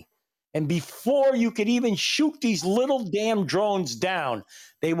army. And before you could even shoot these little damn drones down,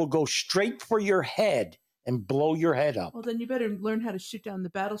 they will go straight for your head and blow your head up. Well, then you better learn how to shoot down the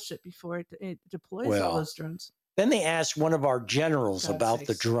battleship before it deploys all Well, those drones. Then they asked one of our generals God's about the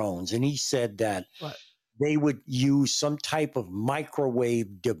sakes. drones, and he said that What? they would use some type of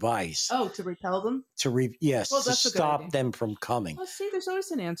microwave device Oh, to repel them. to Well, to that's a good stop idea. them from coming. Well, see, there's always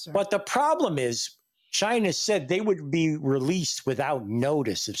an answer. But the problem is, China said they would be released without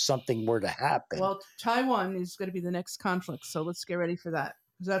notice if something were to happen. Well, Taiwan is going to be the next conflict, so let's get ready for that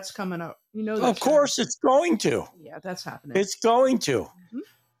because that's coming up. You know, of that's course, it's going to. Yeah, that's happening. It's going to. They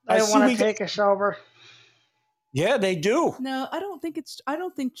I don't see want we to got- take us over. Yeah, they do. No, I don't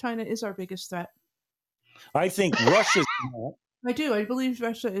think China is our biggest threat. I think Russia's. I do. I believe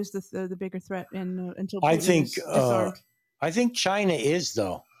Russia is the bigger threat, and until I Putin think, is disarmed. I think China is,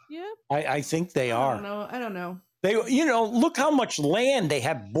 though. Yeah, I think they I are. don't know. They, look how much land they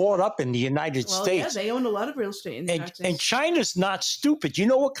have bought up in the United Well, States. yeah, they own a lot of real estate in the United And States. China's not stupid. You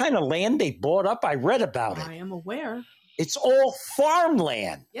know what kind of land they bought up? I read about I it. am aware. It's all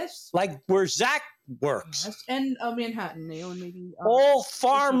farmland, Yes. like where Zach works. Yes. And Manhattan, they own maybe All 50%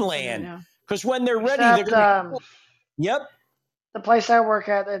 farmland. now. Because when they're ready, they're Except, going to. Yep. the place I work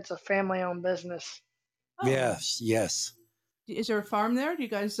at, it's a family-owned business. Oh. Yes. Is there a farm there? Do you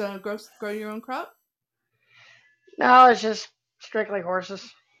guys grow your own crop? No, it's just strictly horses.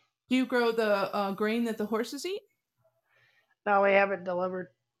 Do you grow the grain that the horses eat? No, we have it delivered.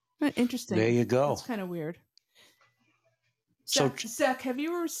 Interesting. There you go. That's kind of weird. So- Zach, have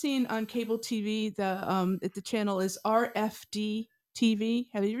you ever seen on cable TV the channel is RFD TV?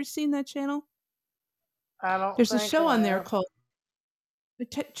 Have you ever seen that channel? I don't. There's a think show I on there have. called.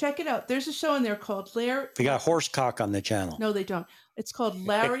 Check it out. There's a show on there called Larry. They got horsecock on the channel. No, they don't. It's called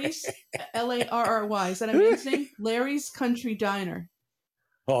Larry's Larry. Is that a man's name? Larry's Country Diner.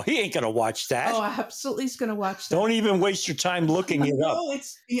 Oh, he ain't going to watch that. Oh, absolutely, he's gonna watch that. Don't even waste your time looking it up. No,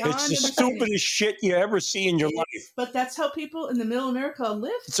 it's beyond It's the understanding. stupidest shit you ever see in your life. But that's how people in the middle of America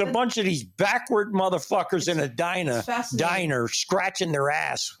live. It's a bunch of these backward motherfuckers in a It's fascinating. diner scratching their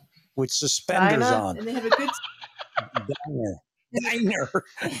ass with suspenders Diner? on. And they have a good. Diner.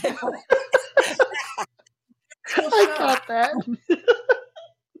 I got that. They're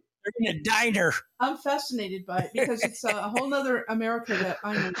in a diner. I'm fascinated by it because it's a whole nother America that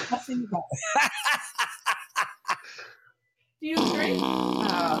I know nothing about. Do you agree?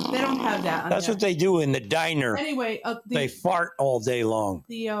 They don't have that. That's what they do in the diner. Anyway, They fart all day long.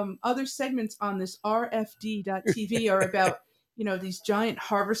 the other segments on this RFD.TV are about these giant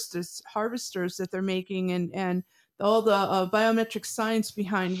harvesters that they're making and all the biometric science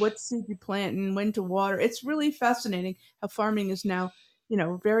behind what seed you plant and when to water. It's really fascinating how farming is now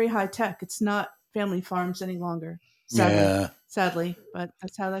very high tech. It's not family farms any longer. Sadly, but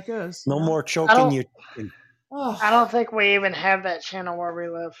that's how that goes. No more I choking don't- you. Oh, I don't think we even have that channel where we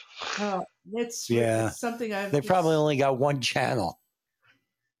live. it's Yeah. it's something I've. They just- probably only got one channel.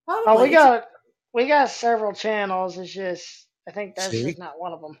 Probably. Oh, we got several channels. It's just I think that's See? just not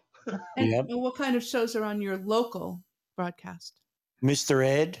one of them. And, Yep. and what kind of shows are on your local broadcast? Mr.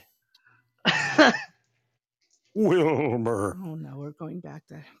 Ed Wilmer. Oh no, we're going back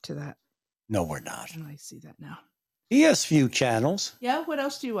to that. No, we're not. And I see that now. He has few channels. Yeah. What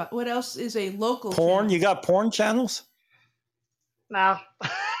else do you want? What else is a local Porn. channel? You got porn channels? No.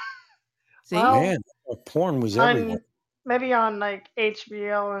 See? Well, Man, porn was everywhere. Maybe on like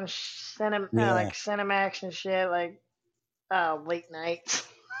HBO and Yeah. like Cinemax and shit, like late nights.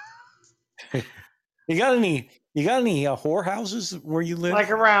 You got any whorehouses where you live?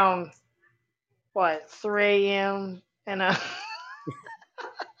 Like around what 3 a.m. and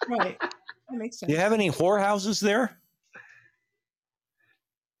Right. That makes sense. Do you have any whorehouses there?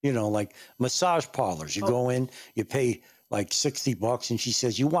 You know, like massage parlors. You go in, you pay like $60, and she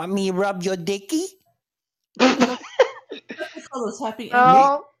says, "You want me to rub your dicky?" All those happy endings.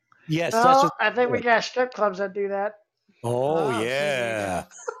 no, Yes, that's no. what. I think we got strip clubs that do that. Oh, Oh, yeah.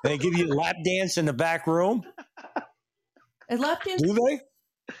 They give you a lap dance in the back room. And lap dance. Do they?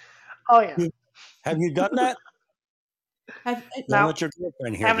 Oh yeah. Have you done that? Have, Don't No. let your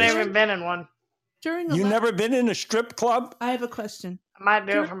girlfriend hear Haven't this. even been in one. during a You lap, never been in a strip club? I have a question. I might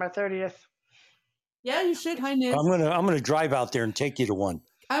do Sure. it for my 30th. Yeah, you should. Hi, Niz. I'm gonna drive out there and take you to one.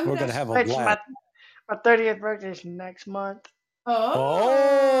 I'm We're gonna gonna have a Wait, blast. my 30th birthday is next month.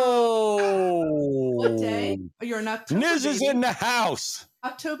 Oh, What day? Oh, you're in October. Niz is baby. in the house.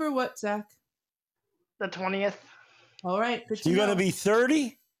 October what, Zach? The 20th. All right. Good to You know. gonna be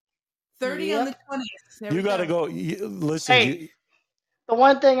 30? 30 on the Yep. 20th. There You we gotta go. Listen. Hey. The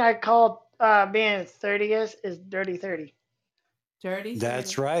one thing I called being 30 is dirty 30. Dirty.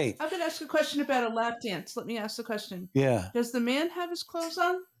 That's 30. right. I'm going to ask a question about a lap dance. Let me ask the question. Yeah. Does the man have his clothes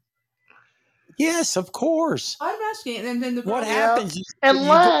on? Yes, of course. I'm asking. And then the girl. What Yeah. happens? is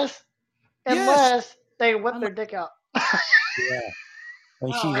Unless Yes. they whip their dick out. Yeah.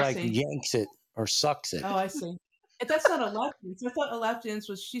 And Oh, she I like see. yanks it or sucks it. Oh, I see. That's not a lap dance. I thought a lap dance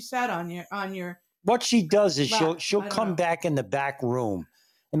was she sat on your. What she does is Lap. she'll I don't come know. back in the back room,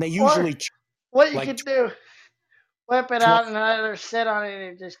 and they usually What you Like could do, whip it out and let her sit on it and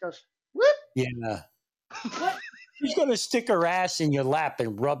it just goes whoop. yeah. What? She's gonna stick her ass in your lap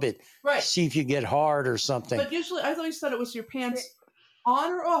and rub it, Right. see if you get hard or something. But usually, I always thought it was your pants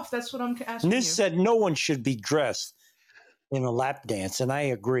on or off. That's what I'm asking Nis you. said no one should be dressed in a lap dance, and I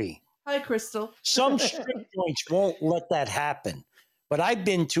agree. Hi, Crystal. Some strip joints won't let that happen, but I've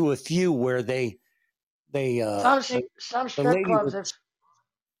been to a few where they Some strip lady clubs will- have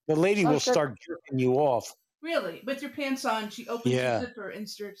the lady some will strip- start jerking you off. Really? With your pants on, she opens Yeah. the zipper and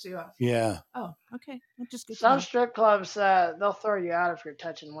strips you off. Yeah. Oh, okay. That's just good to some know. strip clubs they'll throw you out if you're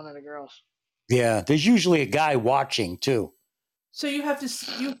touching one of the girls. Yeah. There's usually a guy watching too. So you have to,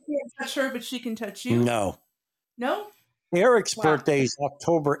 you can't touch her, but she can touch you? No. No? Eric's Wow. birthday is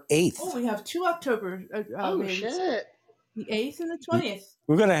October 8th. Oh, we have 2 October Oh babies. shit. The 8th and the 20th.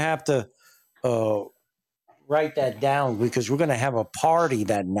 We're going to have to write that down because we're going to have a party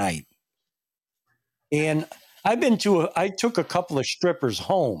that night. And I took a couple of strippers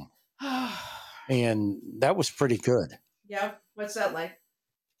home, and that was pretty good. Yeah. What's that like?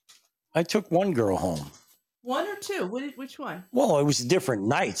 I took one girl home. 1 or 2? Which one? Well, it was different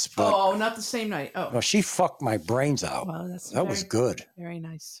nights, but Oh, not the same night. Oh, she fucked my brains out. well, that's That was good. Very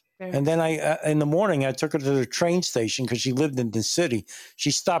nice. Very And then in the morning, I took her to the train station because she lived in the city. She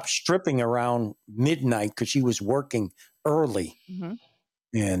stopped stripping around midnight because she was working early. Mhm.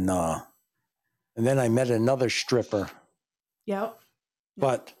 And then I met another stripper. Yeah.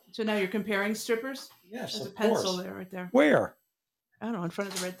 But So now you're comparing strippers? yes, There's a of pencil course. there, right there. Where? I don't know, in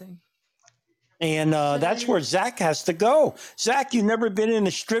front of the red thing. And that's where Zach has to go. Zach, you never been in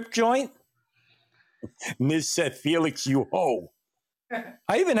a strip joint? Miss said, Felix, you hoe.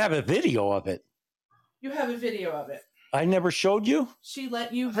 I even have a video of it. You have a video of it. I never showed you? She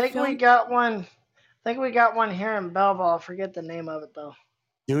let you I think film? we got one. I think we got one here in Belleville. I forget the name of it though.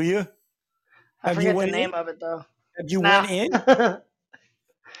 Do you? I Have you forget the went name in? of it though. Have you Nah. went in?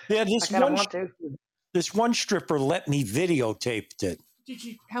 Yeah, I kind of want to. this one stripper let me videotaped it.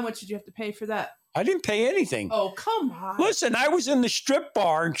 How much did you have to pay for that? I didn't pay anything. Oh, come on. Listen, I was in the strip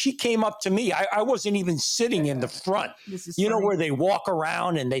bar and she came up to me. I wasn't even sitting in the front. This is You know funny. where they walk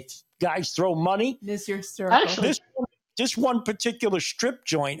around and guys throw money? This you're hysterical. Actually- This one particular strip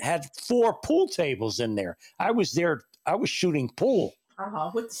joint had 4 pool tables in there. I was there. I was shooting pool,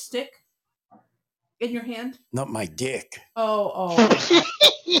 With the stick in your hand? not my dick. Oh.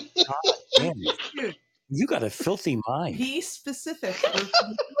 Damn. Dude, You got a filthy mind. Be specific.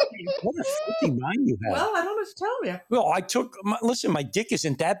 What a filthy mind you have. Well, I don't know what to tell you. Well, listen, my dick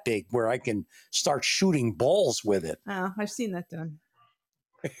isn't that big where I can start shooting balls with it. Oh, I've seen that done.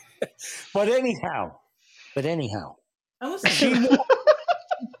 But anyhow, Oh, listen.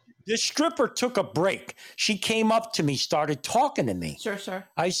 the stripper took a break. She came up to me, started talking to me. Sure.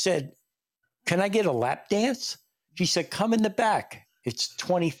 I said, "Can I get a lap dance?" She said, "Come in the back. It's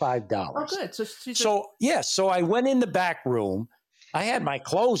 $25." Oh, good. So I went in the back room. I had my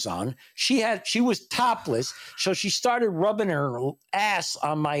clothes on. She was topless. So she started rubbing her ass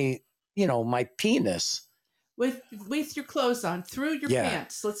on my penis. With your clothes on, through your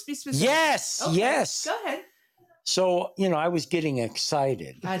pants. Let's be specific. Yes, okay. yes. Go ahead. So, I was getting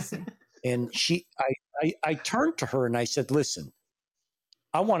excited. I see. And I turned to her and I said, "Listen,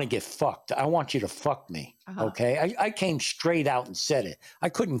 I want to get fucked. I want you to fuck me." Uh-huh. Okay. I came straight out and said it. I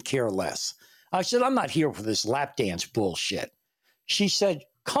couldn't care less. I said, "I'm not here for this lap dance bullshit." She said,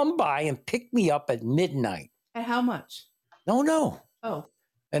 "Come by and pick me up at midnight." At how much? No. Oh.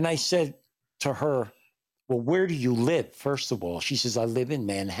 And I said to her, "Well, where do you live?" First of all, she says, "I live in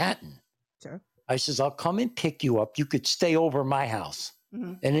Manhattan." Sure. I says, "I'll come and pick you up. You could stay over my house.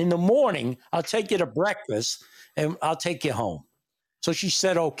 Mm-hmm. And in the morning, I'll take you to breakfast and I'll take you home." So she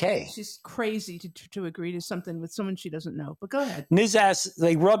said, "Okay." She's crazy to agree to something with someone she doesn't know. But go ahead. And his ass,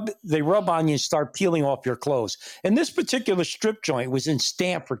 they rub on you and start peeling off your clothes. And this particular strip joint was in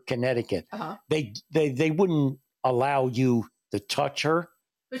Stamford, Connecticut. Uh-huh. They wouldn't allow you to touch her.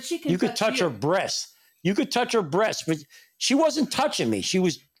 But she can. You could touch her breasts. You could touch her breasts, but she wasn't touching me. She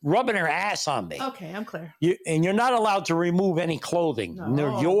was rubbing her ass on me. Okay, I'm clear. And you're not allowed to remove any clothing. No.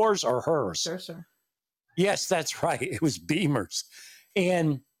 They're yours or hers. Sure. Yes, that's right. It was Beamer's.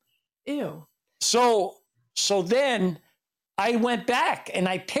 And ew. So then I went back and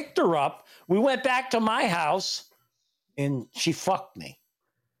I picked her up. We went back to my house and she fucked me.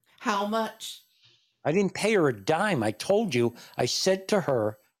 How much? I didn't pay her a dime. I told you, I said to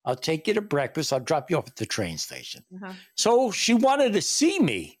her, "I'll take you to breakfast. I'll drop you off at the train station." Uh-huh. So she wanted to see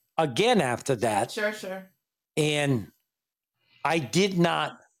me again after that. Sure. And I did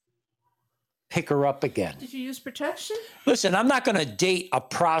not pick her up again. Did you use protection? Listen, I'm not going to date a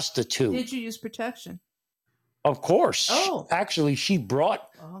prostitute. Did you use protection? Of course. Oh. Actually, she brought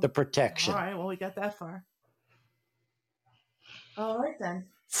the protection. All right. Well, we got that far. All right, then.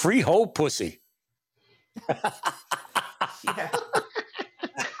 Free hoe pussy. Yeah.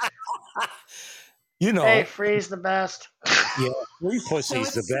 Hey, free's the best. Yeah, free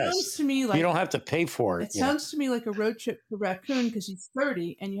pussy's the best. Sounds to me like you don't have to pay for it. It sounds to me like a road trip for Raccoon because he's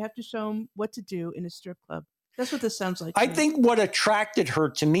 30 and you have to show him what to do in a strip club. That's what this sounds like. I think what attracted her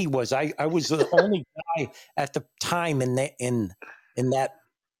to me was I was the only guy at the time in that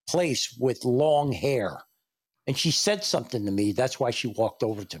place with long hair. And she said something to me. That's why she walked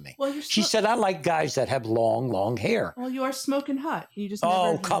over to me. Well, she said, "I like guys that have long hair." Well, you are smoking hot. You just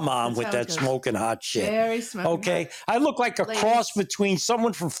come on with that smoking hot shit. Very smoking okay. hot. I look like a cross between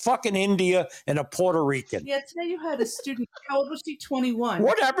someone from fucking India and a Puerto Rican. Yeah, today you had a student. How old was she? 21.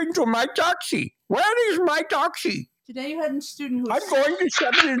 What happened to my taxi? Where is my taxi? Today you had a student who I'm going to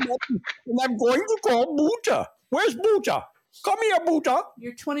 7-Eleven and I'm going to call Buddha. Where's Buddha? Come here, Buddha.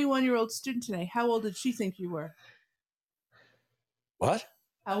 Your 21-year-old student today, how old did she think you were? What?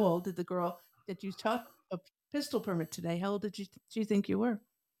 How old did the girl that you taught a pistol permit today, how old did she think you were?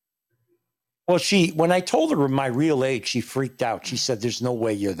 Well, when I told her my real age, she freaked out. She said, "There's no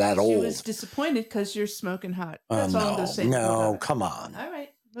way you're that old." She was disappointed because you're smoking hot. That's all I'm going to say. No, come on. All right,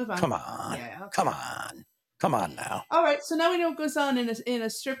 move on. Come on. Yeah, okay. Come on now. All right, so now we know what goes on in a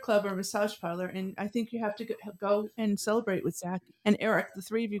strip club or massage parlor, and I think you have to go and celebrate with Zach and Eric. The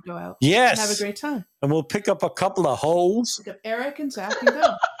three of you go out. Yes. And have a great time. And we'll pick up a couple of hoes. Pick up Eric and Zach and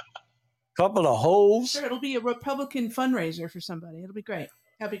go. Couple of hoes. Sure, it'll be a Republican fundraiser for somebody. It'll be great.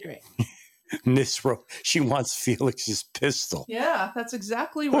 That'll be great. She wants Felix's pistol. Yeah, that's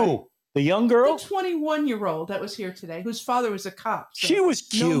exactly right. Who? The young girl? The 21-year-old that was here today, whose father was a cop. So she was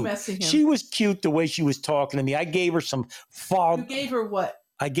cute. No messing him. She was cute the way she was talking to me. I gave her some You gave her what?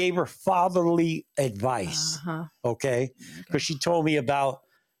 I gave her fatherly advice. Uh-huh. Okay? Because she told me about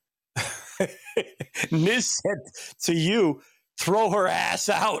Ms. said to you, "Throw her ass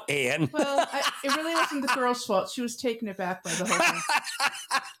out, Ann." Well, it really wasn't the girl's fault. She was taken aback by the whole thing.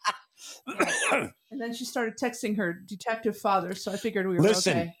 Yeah. And then she started texting her detective father, so I figured we were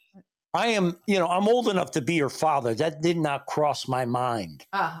okay. I am, I'm old enough to be her father. That did not cross my mind.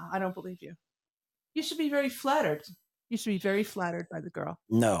 I don't believe you. You should be very flattered. You should be very flattered by the girl.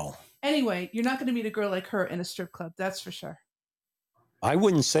 No. Anyway, you're not going to meet a girl like her in a strip club. That's for sure. I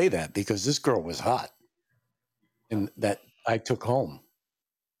wouldn't say that because this girl was hot. and that I took home.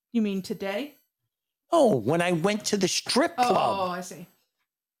 You mean today? Oh, when I went to the strip club. Oh, I see.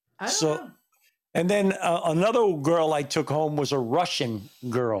 I don't So- know. And then another girl I took home was a Russian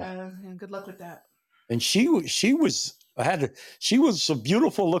girl, Yeah, good luck with that. and she was a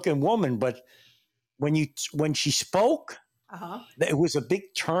beautiful looking woman, but when she spoke, it was a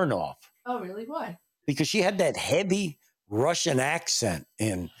big turnoff Oh, really? Why? because she had that heavy Russian accent,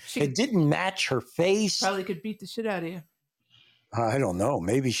 and it didn't match her face. Probably could beat the shit out of you. I don't know.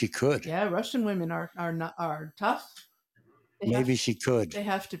 Maybe she could. Yeah, Russian women are tough. Maybe she could. They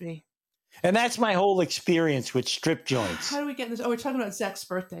have to be. And that's my whole experience with strip joints. How do we get in this? Oh, we're talking about Zach's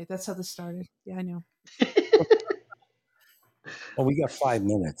birthday. That's how this started. Yeah, I know. Well, we got 5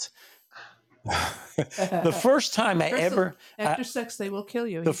 minutes. The first time after sex, they will kill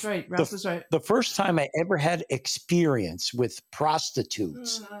you. He's right. Ralph was right. The first time I ever had experience with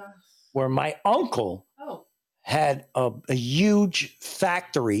prostitutes, where my uncle had a huge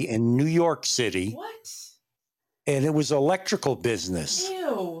factory in New York City. What? And it was electrical business.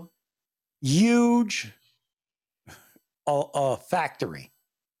 Ew. Huge factory,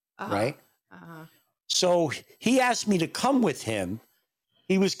 right? So he asked me to come with him.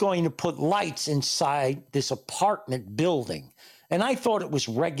 He was going to put lights inside this apartment building. And I thought it was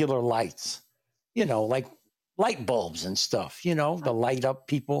regular lights, like light bulbs and stuff, to light up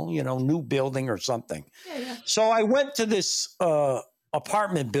people, new building or something. Yeah. So I went to this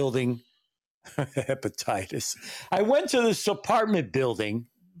apartment building, hepatitis. I went to this apartment building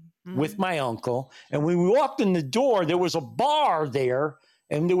with my uncle, and when we walked in the door, there was a bar there,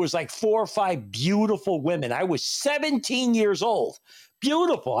 and there was like 4 or 5 beautiful women. I was 17 years old.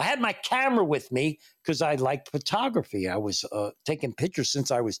 Beautiful. I had my camera with me because I liked photography. I was taking pictures since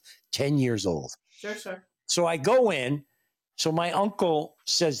I was 10 years old. Sure. So I go in. So my uncle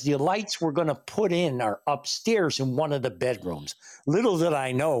says the lights we're going to put in are upstairs in one of the bedrooms. Little did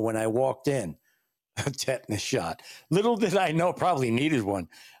I know when I walked in, a tetanus shot. Little did I know, probably needed one.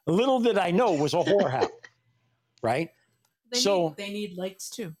 Little did I know it was a whorehouse, right? They need lights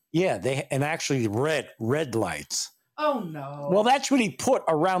too. Yeah, and actually red lights. Oh no. Well, that's what he put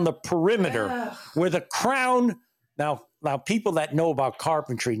around the perimeter where the crown. Now people that know about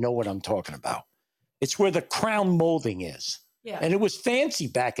carpentry know what I'm talking about. It's where the crown molding is. Yeah. And it was fancy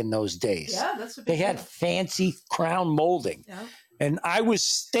back in those days. Yeah, that's a big They had deal. fancy crown molding. Yeah. And I was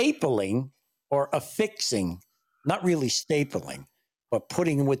stapling or affixing, not really stapling, but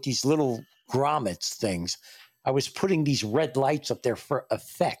putting with these little grommets things. I was putting these red lights up there for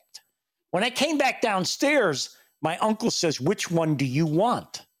effect. When I came back downstairs, my uncle says, "Which one do you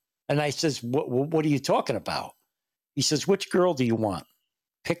want?" And I says, what are you talking about? He says, "Which girl do you want?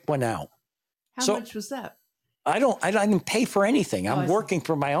 Pick one out." How much was that? I didn't pay for anything. I'm working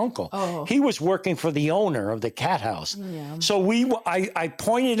for my uncle. Oh. He was working for the owner of the cat house. Yeah. So I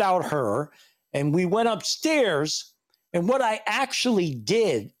pointed out her, and we went upstairs. And what I actually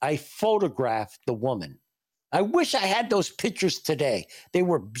did, I photographed the woman. I wish I had those pictures today. They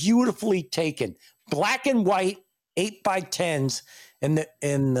were beautifully taken, black and white, 8x10s, and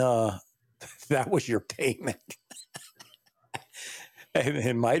that was your payment.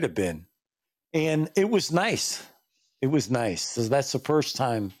 It might have been. And it was nice. It was nice. So that's the first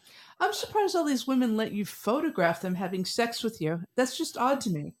time. I'm surprised all these women let you photograph them having sex with you. That's just odd to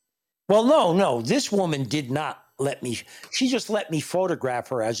me. Well, no. This woman did not let me. She just let me photograph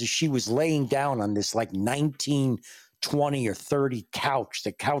her as she was laying down on this like 1920 or 30 couch.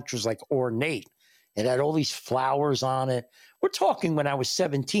 The couch was like ornate. It had all these flowers on it. We're talking when I was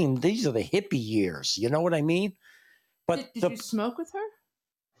 17. These are the hippie years. You know what I mean? But did you smoke with her?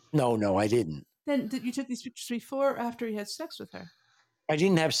 No, I didn't. Then you took these pictures before or after you had sex with her? I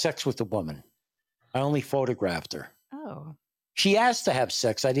didn't have sex with the woman. I only photographed her. Oh. She asked to have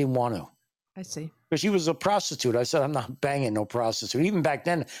sex. I didn't want to. I see. Because she was a prostitute. I said, I'm not banging no prostitute. Even back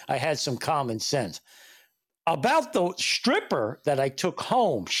then, I had some common sense. About the stripper that I took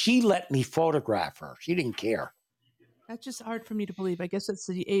home, she let me photograph her. She didn't care. That's just hard for me to believe. I guess that's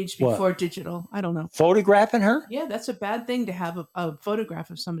the age before digital. I don't know. Photographing her? Yeah, that's a bad thing to have a photograph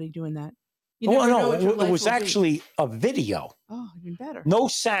of somebody doing that. No, it was actually a video. Oh, even better. No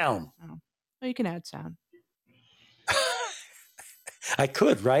sound. Oh. Well, you can add sound. I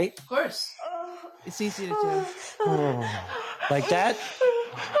could, right? Of course. It's easy to do. Like that?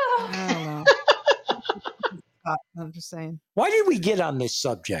 I don't know. I'm just saying. Why did we get on this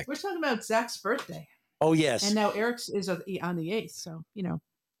subject? We're talking about Zach's birthday. Oh, yes. And now Eric's is on the 8th. So,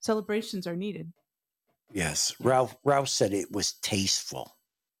 celebrations are needed. Yes. Ralph said it was tasteful.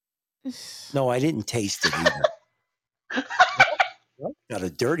 No, I didn't taste it either. Got a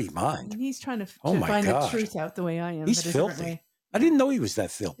dirty And mind. he's trying to, Oh my find God. the truth out the way I am. He's but a different filthy. way. I didn't know he was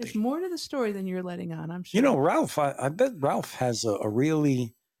that There's filthy. more to the story than you're letting on, I'm sure. You know, Ralph, I bet Ralph has a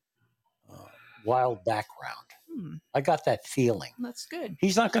really wild background. I got that feeling. That's good.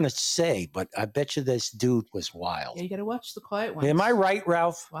 He's not going to say, but I bet you this dude was wild. Yeah, you got to watch the quiet ones. Am I right,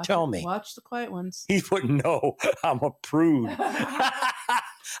 Ralph? Tell me. Watch the quiet ones. He wouldn't know. I'm a prude.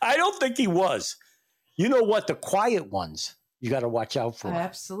 I don't think he was. You know what? The quiet ones, you got to watch out for.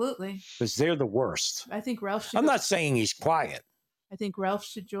 Absolutely. Because they're the worst. I think Ralph should. I'm not saying he's quiet. I think Ralph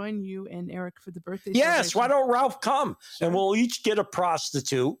should join you and Eric for the birthday. Yes, why celebration. don't Ralph come? Sure. And we'll each get a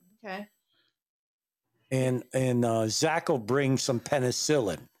prostitute. Okay. And Zach will bring some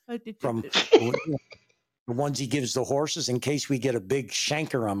penicillin from the ones he gives the horses in case we get a big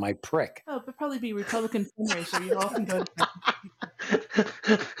shanker on my prick. Oh, it'll probably be Republican fundraiser. You all can go to.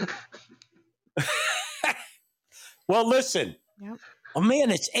 Well, listen. Yep. Oh, man,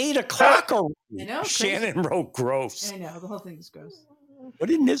 it's 8 o'clock already. I know, Shannon wrote gross. I know, the whole thing is gross. What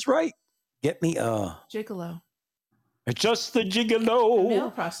isn't this right? Get me Gigolo. Just the A gigolo.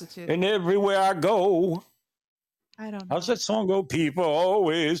 male prostitute. And everywhere I go. I don't know. How's that song go? People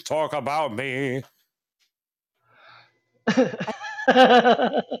always talk about me. This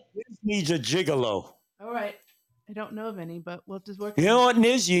needs a gigolo. All right. I don't know of any, but we'll just work. You know what,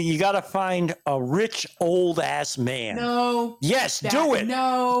 Niz? You got to find a rich old ass man. No. Yes, do it.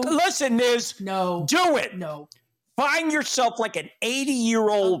 No. Listen, Niz. No. Do it. No. Find yourself like an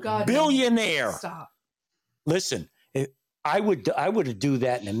 80-year-old billionaire. Stop. Listen, I would do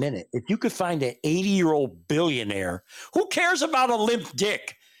that in a minute. If you could find an 80-year-old billionaire, who cares about a limp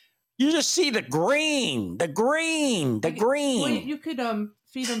dick? You just see the green. Well, you could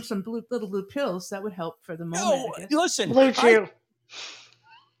feed them some little blue pills. That would help for the moment. No, listen. Blue Chew.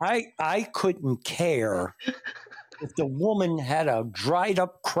 I couldn't care if the woman had a dried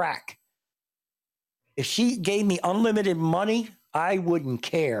up crack. If she gave me unlimited money, I wouldn't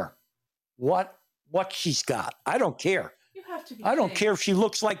care what she's got. I don't care. You have to be I don't kidding. care if she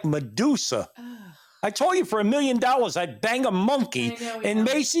looks like Medusa. Ugh. I told you for $1 million, I'd bang a monkey in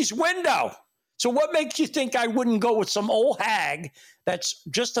Macy's window. So what makes you think I wouldn't go with some old hag that's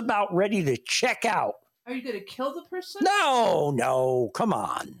just about ready to check out? Are you going to kill the person? No. Come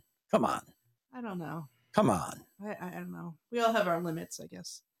on. I don't know. Come on. I don't know. We all have our limits, I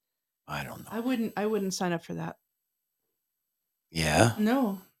guess. I don't know. I wouldn't sign up for that. Yeah?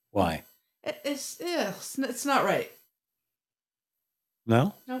 No. Why? It's not right.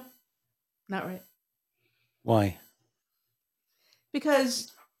 No? Nope. Not right. Why?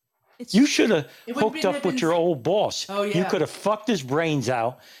 Because you should have it wouldn't hooked be- up with your old boss. Oh, yeah. You could have fucked his brains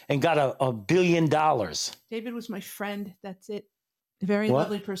out and got $1 billion. David was my friend. That's it. A very What?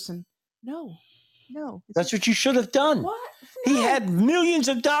 lovely person. No. That's what you should have done. What? He had millions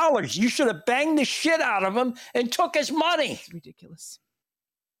of dollars. You should have banged the shit out of him and took his money. It's ridiculous.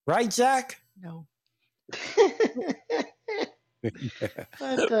 Right, Zach? No.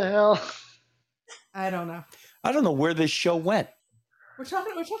 What the hell? I don't know. I don't know where this show went. We're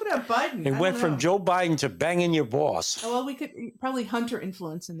talking about Biden. It went from Joe Biden to banging your boss. Oh, well, we could probably Hunter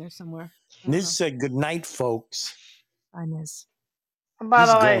influence in there somewhere. Niz said good night, folks. Bye, Niz. By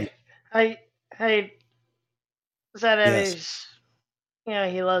He's the way, hey, said Yes.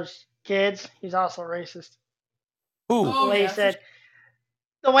 he's, he loves kids. He's also racist. Who? Oh, The way yeah, he said,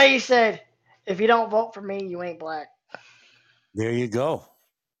 the way he said, if you don't vote for me, you ain't black. There you go.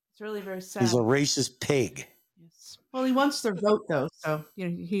 It's really very sad. He's a racist pig. Yes. Well, he wants their vote though, so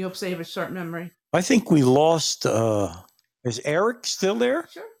he hopes they have a short memory. I think we lost. Is Eric still there?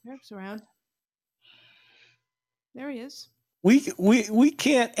 Sure, Eric's around. There he is. We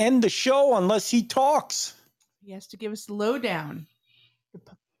can't end the show unless he talks. He has to give us the lowdown. The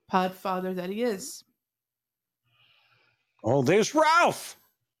podfather that he is. Oh, there's Ralph.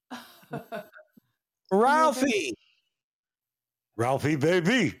 Ralphie. Ralphie,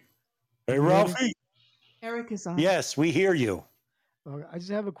 baby. Hey, Ralphie. Eric is on. Yes, we hear you. I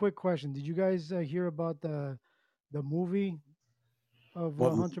just have a quick question. Did you guys hear about the movie of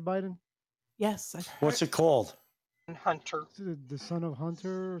What- Hunter Biden? Yes. I've What's heard- it called? Hunter. Is it The Son of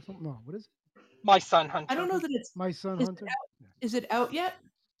Hunter or something? No, what is it? My son Hunter. I don't know that it's. My Son Is it Hunter? Is it out yet?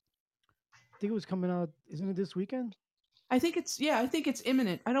 I think it was coming out. Isn't it this weekend? I think it's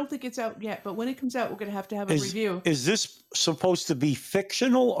imminent. I don't think it's out yet, but when it comes out, we're gonna have to have a review. Is this supposed to be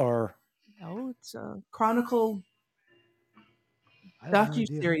fictional or? No, it's a chronicle I have no idea,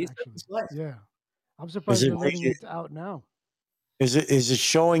 docu-series of actually. his life. Yeah. I'm surprised it they're letting rated? it out now. Is it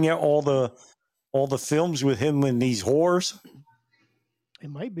showing all the films with him and these whores? It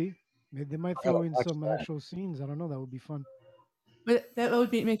might be. Maybe they might gotta throw in watch some that. actual scenes. I don't know. That would be fun. But that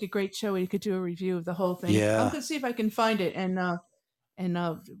would make a great show where you could do a review of the whole thing. I'm Yeah. gonna see if I can find it, and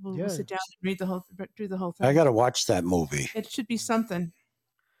we'll Yeah, sit down and read through the whole I thing. got to watch that movie. It should be something.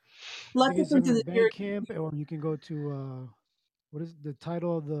 I Lots think of it's things on in the the series. Bandcamp, or you can go to what is the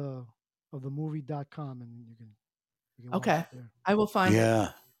title of the movie.com, and you can watch Okay, it there. I will find it.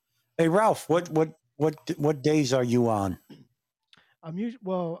 Yeah. Hey, Ralph, what days are you on?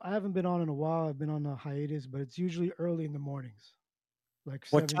 Well, I haven't been on in a while. I've been on a hiatus, but it's usually early in the mornings, like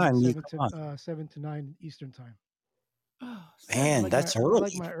What time do you come on? 7 to 9 Eastern time. Oh, Man, that's I like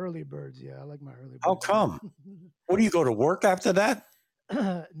early. my early birds. Yeah, I like my early How birds. come? What do you go to work after that?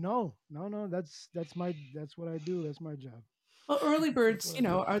 No. That's what I do. That's my job. well, early That's birds, what I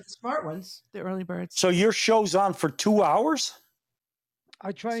do. are the smart ones. The early birds. So your show's on for 2 hours?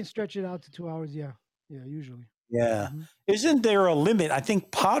 I try and stretch it out to 2 hours. Yeah, usually. Yeah. Mhm. Isn't there a limit? I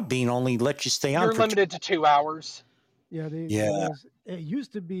think Podbean only lets you stay on You're for limited to 2 hours. Yeah, Yeah. it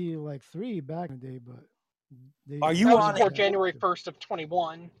used to be like 3 back in the day, but Are they you That was on before changed that January to 1st of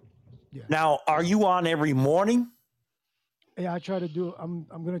 21. yeah. now? Are you on every morning? Yeah, I try to do. I'm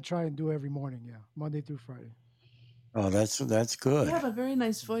gonna try and do every morning. Yeah, Monday through Friday. Oh, that's You good. have a very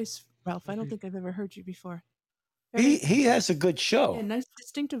nice voice, Ralph. I don't Thank think I've ever heard you before. He has a good show. Yeah, nice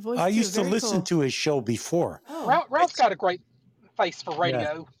distinctive voice. I too. used to Very listen cool. to his show before. Oh, Ralph's got a great face for Yeah.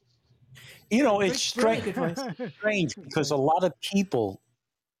 radio. You know, great, it's really strange, good voice. strange because a Thanks. lot of people,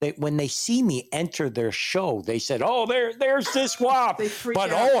 when they see me enter their show, they said, "Oh, there's this WAP." They freak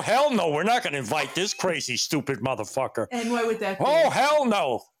But out. oh hell no, we're not going to invite this crazy stupid motherfucker. And why would that be? Oh hell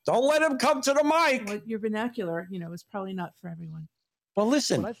no! Don't let him come to the mic. Well, your vernacular, is probably not for everyone. Well,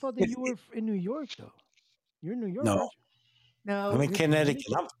 listen. But I thought that you were in New York, though. You're in New York, No, aren't you? No, I'm in You're Connecticut.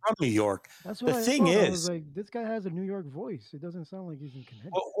 Connecticut? I'm from New York. That's what The I thing thought. I was is, like, this guy has a New York voice. It doesn't sound like he's in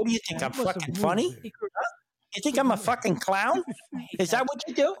Connecticut. what do you think? He I'm must have fucking moved funny? there. he grew You think I'm a fucking clown? I hate Is that what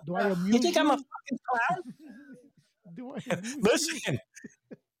you do? Do I You amuse think I'm a you? fucking clown? Do I amuse you? Listen,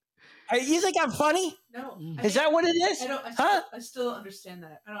 you think I'm funny? No, Mm. Is that what it is? I don't. Huh? I still don't understand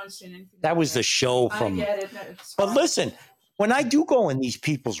that. I don't understand anything. That about was the show I from. get it. No, it's But fine. listen, when I do go in these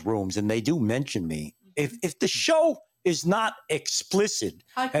people's rooms and they do mention me, if the show is not explicit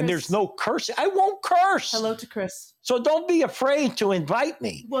Hi, Chris. and there's no cursing, I won't curse. Hello to Chris. So don't be afraid to invite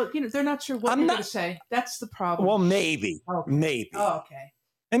me. Well, they're not sure what I'm you're not- going to say. That's the problem. Well, maybe, Okay. maybe, Oh, okay.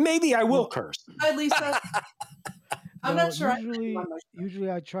 and maybe I will Well- curse. Hi, Lisa. I'm No, not sure.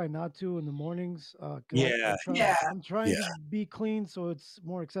 Usually I try not to in the mornings. 'Cause Yeah. I'm trying Yeah. to be clean so it's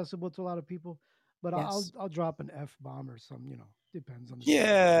more accessible to a lot of people. But Yes. I'll drop an F bomb or some. Depends on the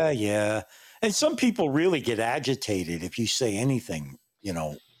Yeah. And some people really get agitated if you say anything,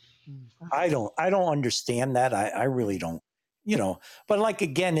 Mm. I don't understand that. I really don't, but like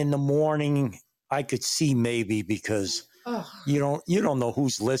again in the morning, I could see maybe because Ugh. you don't know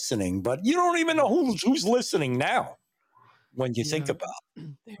who's listening, but you don't even know who's listening now when you think Yeah.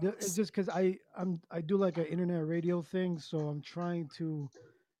 about It's just because I do like an internet radio thing, so I'm trying to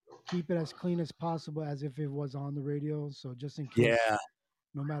keep it as clean as possible, as if it was on the radio. So just in case, Yeah.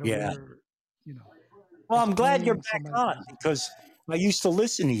 no matter Yeah. where, Well, it's I'm glad playing you're and back somebody on calls it. because I used to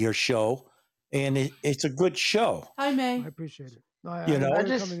listen to your show and it's a good show. Hi, May. I appreciate it. No, I You know? enjoy I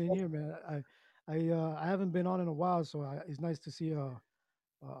just- coming in here, man. I haven't been on in a while, so it's nice to see a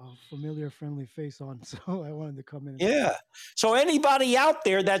familiar, friendly face on. So I wanted to come in. Yeah. So anybody out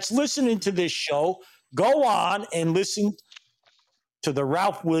there that's listening to this show, go on and listen to the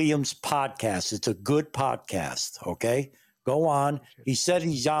Ralph Williams podcast. It's a good podcast. Okay. Go on. He said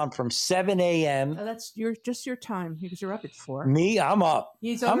he's on from 7 a.m. That's just your time because you're up at 4. Me, I'm up.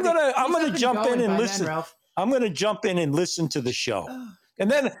 He's I'm already- gonna he's up jump in going and by then, listen. Ralph. I'm gonna jump in and listen to the show. And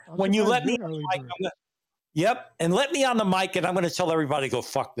then I'm when you let surprised me you're an early mic, bird. yep, and let me on the mic and I'm gonna tell everybody to go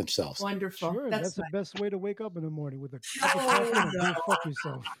fuck themselves. Wonderful. Sure, That's that's the nice. best way to wake up in the morning, with a cup of coffee and go fuck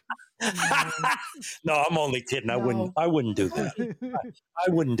yourself. No, I'm only kidding. I wouldn't do that.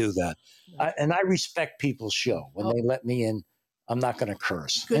 I wouldn't do that. And I respect people's show. When they let me in, I'm not going to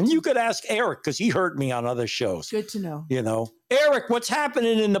curse. Good And to- you could ask Eric because he heard me on other shows. Good to know. Eric, what's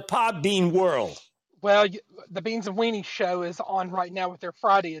happening in the Podbean world? Well, the Beans and Weenie show is on right now with their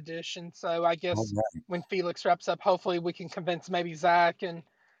Friday edition. So I guess All right. when Felix wraps up, hopefully we can convince maybe Zach and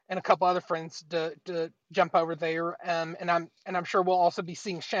a couple other friends to jump over there. And I'm sure we'll also be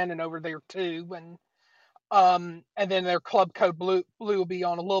seeing Shannon over there too. And then their Club Code Blue will be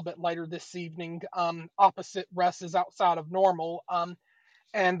on a little bit later this evening. Opposite Russ is outside of normal.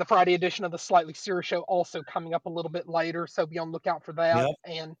 And the Friday edition of the Slightly Serious Show also coming up a little bit later. So be on lookout for that.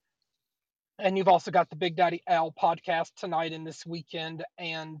 Yep. And you've also got the Big Daddy Al podcast tonight and this weekend,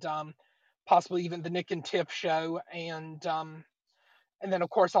 and possibly even the Nick and Tiff show. And and then of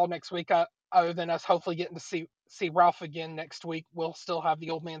course all next week, other than us hopefully getting to see Ralph again next week, we'll still have the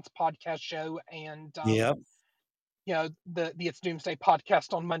Old Man's Podcast show and Yep. the It's Doomsday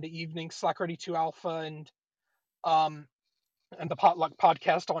podcast on Monday evenings, Slack Ready 2 Alpha, and the Potluck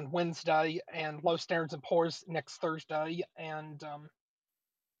podcast on Wednesday, and Low Standards and Pours next Thursday, and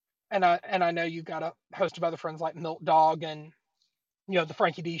I know you've got a host of other friends like Milk Dog and the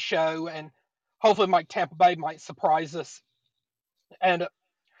Frankie D show, and hopefully Mike Tampa Bay might surprise us, and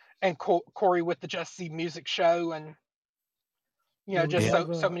Corey with the Just See Music show, and just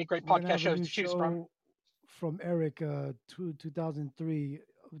so many great podcast shows to choose from. From Eric, 2003.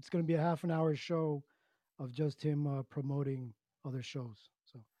 It's going to be a half an hour show of just him promoting other shows.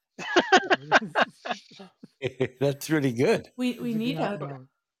 So that's really good. We need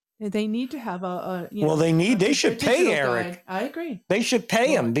they need to have a well, they should pay Eric. Guide. I agree. They should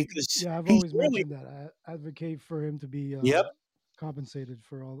pay him because I've always mentioned that. I advocate for him to be compensated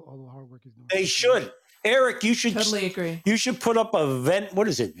for all the hard work he's doing. They should. Eric, you should totally agree. You should put up a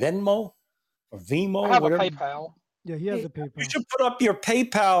Venmo or Vimo. I have whatever. a PayPal. Yeah, he has a PayPal. You should put up your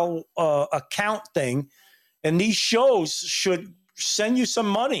PayPal account thing, and these shows should send you some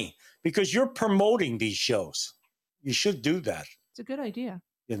money because you're promoting these shows. You should do that. It's a good idea.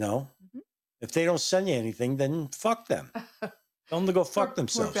 If they don't send you anything, then fuck them. Tell them to go fuck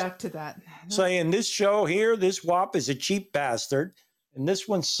themselves. We're back to that. Saying this show here, this WAP is a cheap bastard, and this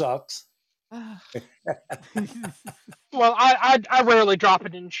one sucks. Well, I rarely drop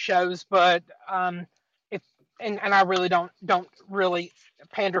it in shows, but and I really don't really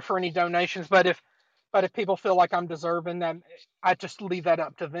pander for any donations. But if people feel like I'm deserving, then I just leave that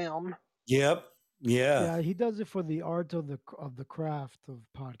up to them. Yep. Yeah. Yeah, he does it for the art of the craft of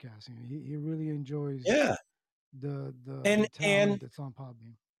podcasting. He really enjoys the talent that's on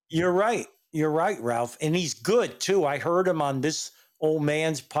Podbean. You're right. You're right, Ralph. And he's good too. I heard him on this Old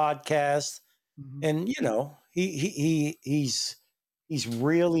Man's podcast. Mm-hmm. And he's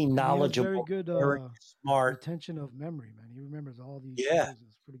really knowledgeable. He has very good smart retention of memory, man. He remembers all these shows.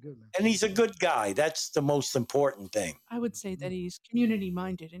 It's pretty good, man. And he's a good guy. That's the most important thing. I would say that he's community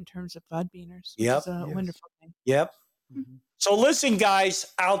minded in terms of Podbeaners. Yep. Which is a wonderful thing. Yep. Mm-hmm. So listen,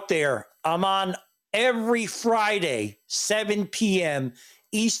 guys out there, I'm on every Friday, 7 p.m.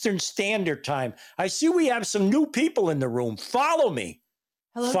 Eastern Standard Time. I see we have some new people in the room. Follow me.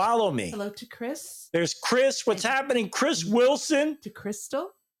 Follow me. Hello to Chris. There's Chris. What's happening? Chris Wilson. To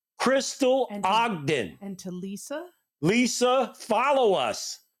Crystal. Crystal Ogden. And to Lisa. Lisa, follow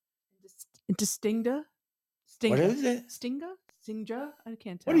us. And to Stinga. What is it? Stinga? Stinga? I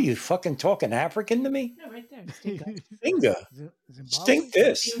can't tell. What are you fucking talking African to me? No, right there. Stinga. Stinga. Stink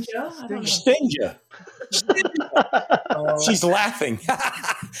this. Stinga. She's laughing.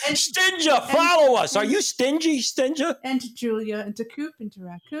 Stinga, follow us. Are you stingy, Stinga? And to Julia, and to Coop, and to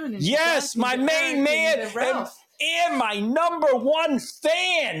Raccoon. And yes, to my main man. And my number one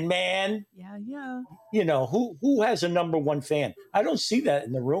fan, man. Yeah. Who has a number one fan? I don't see that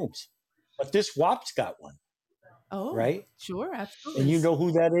in the rooms. But this WAP's got one. Oh, right? Sure, absolutely. And you know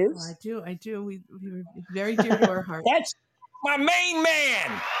who that is? I do. We were very dear to our heart. That's my main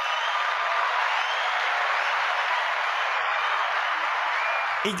man.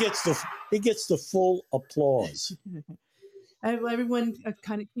 He gets the full applause. Everyone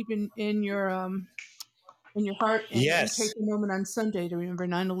kind of keep in your heart and take a moment on Sunday to remember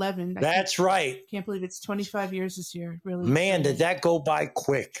 9/11. That's right. Can't believe it's 25 years this year. Really, man, did that go by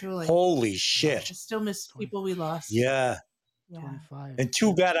quick? Truly. Holy shit! I still miss people we lost. Yeah. 25. And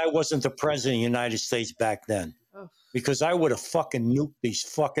too bad I wasn't the president of the United States back then, because I would have fucking nuked these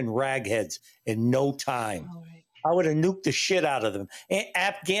fucking ragheads in no time. All right. I would have nuked the shit out of them. And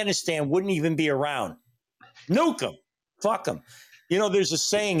Afghanistan wouldn't even be around. Nuke them. Fuck them. There's a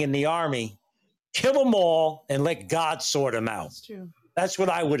saying in the army, kill them all and let God sort them out. That's true. That's what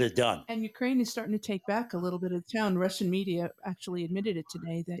I would have done. And Ukraine is starting to take back a little bit of the town. Russian media actually admitted it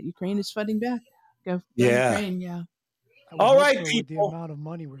today that Ukraine is fighting back. Go Ukraine, yeah. All right, people. With the amount of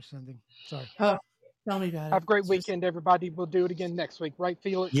money we're sending. Sorry. Oh, tell me about it. Have a great weekend, everybody. We'll do it again next week, right,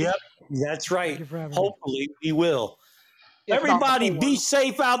 Felix? Yep, that's right. Hopefully we will. If everybody be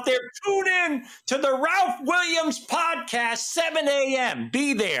safe out there. Tune in to the Ralph Williams podcast, 7 a.m.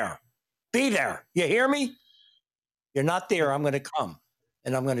 Be there. Be there. You hear me? You're not there. I'm going to come,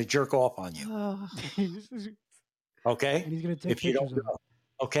 and I'm going to jerk off on you. Okay? And he's going to take pictures of it.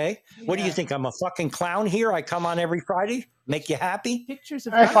 Okay? Yeah. What do you think? I'm a fucking clown here? I come on every Friday? Make you happy? Pictures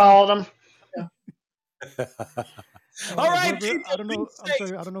of I followed him. All right, people, I don't know. I'm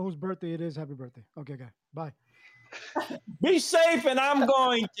sorry. I don't know whose birthday it is. Happy birthday. Okay, guy. Bye. Be safe, and I'm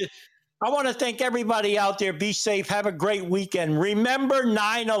going to I want to thank everybody out there. Be safe. Have a great weekend. Remember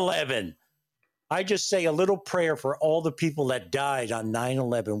 9/11. I just say a little prayer for all the people that died on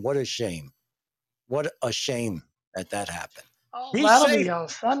 9/11. What a shame. What a shame that happened. Oh, Be that'll safe. be on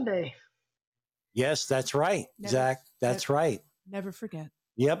Sunday. Yes, that's right, Zach. That's right. Never forget.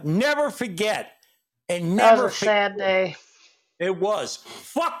 Yep. Never forget. And That never was a sad day. It was.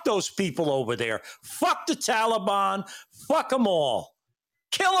 Fuck those people over there. Fuck the Taliban. Fuck them all.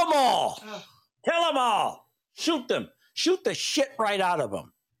 Kill them all. Ugh. Kill them all. Shoot them. Shoot the shit right out of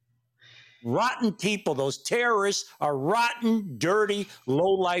them. Rotten people. Those terrorists are rotten, dirty,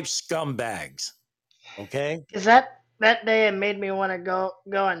 low-life scumbags. Okay? Is that day it made me want to go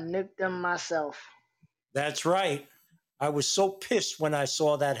and nuke them myself. That's right. I was so pissed when I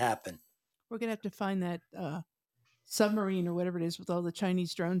saw that happen. We're gonna have to find that submarine or whatever it is with all the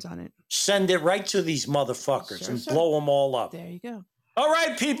Chinese drones on it. Send it right to these motherfuckers Sure, and sure. blow them all up. There you go. All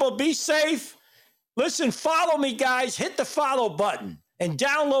right, people, be safe. Listen, follow me, guys. Hit the follow button and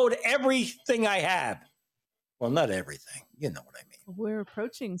download everything I have. Well, not everything. You know what I mean. We're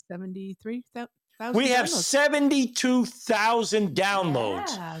approaching 73,000. We have downloads. 72,000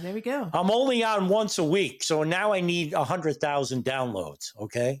 downloads. Yeah, there we go. I'm only on once a week, so now I need 100,000 downloads,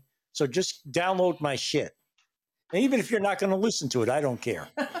 okay? So just download my shit. And even if you're not going to listen to it, I don't care.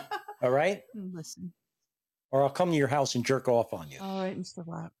 All right? Listen. Or I'll come to your house and jerk off on you. All right, Mr.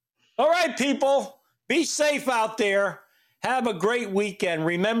 Watt. All right, people. Be safe out there. Have a great weekend.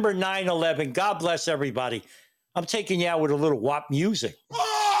 Remember 9/11. God bless everybody. I'm taking you out with a little WAP music.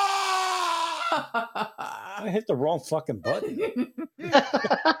 I hit the wrong fucking button.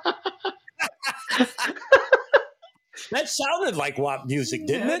 That sounded like WAP music,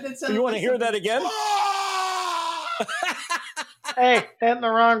 didn't Yeah, it? that sounded You want to like hear that again? Hey, hitting the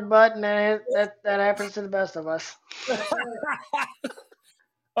wrong button, and that happens to the best of us.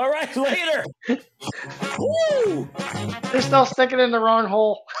 All right, later. Woo! They're still sticking in the wrong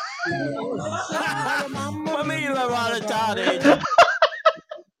hole. Mamila Valatade.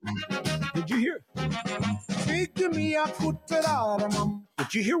 Did you hear?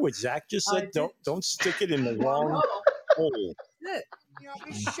 Did you hear what Zach just said? Don't stick it in the wrong hole.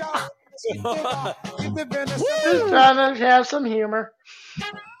 Just trying to have some humor.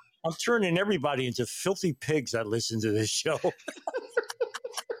 I'm turning everybody into filthy pigs that listen to this show.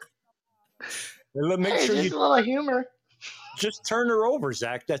 And make Hey, sure just you a little humor. just turn her over,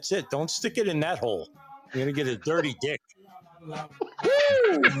 Zach. That's it. Don't stick it in that hole. You're gonna get a dirty dick.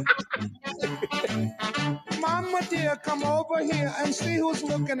 Mama dear, come over here and see who's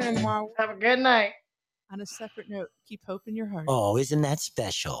looking in my. Have a good night. On a separate note, keep hope in your heart. Oh, isn't that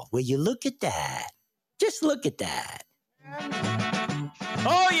special? Will you look at that? Just look at that.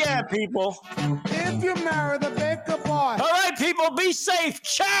 Oh, yeah, people. If you marry the baker boy, All right, people, be safe.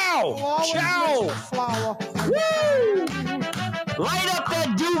 Ciao. you'll always Ciao. mix the flour. Woo! Light up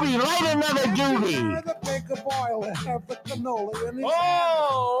that doobie. Light another doobie. The baker boy will have the cannoli in his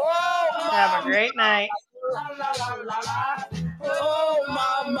Oh, Have a great night.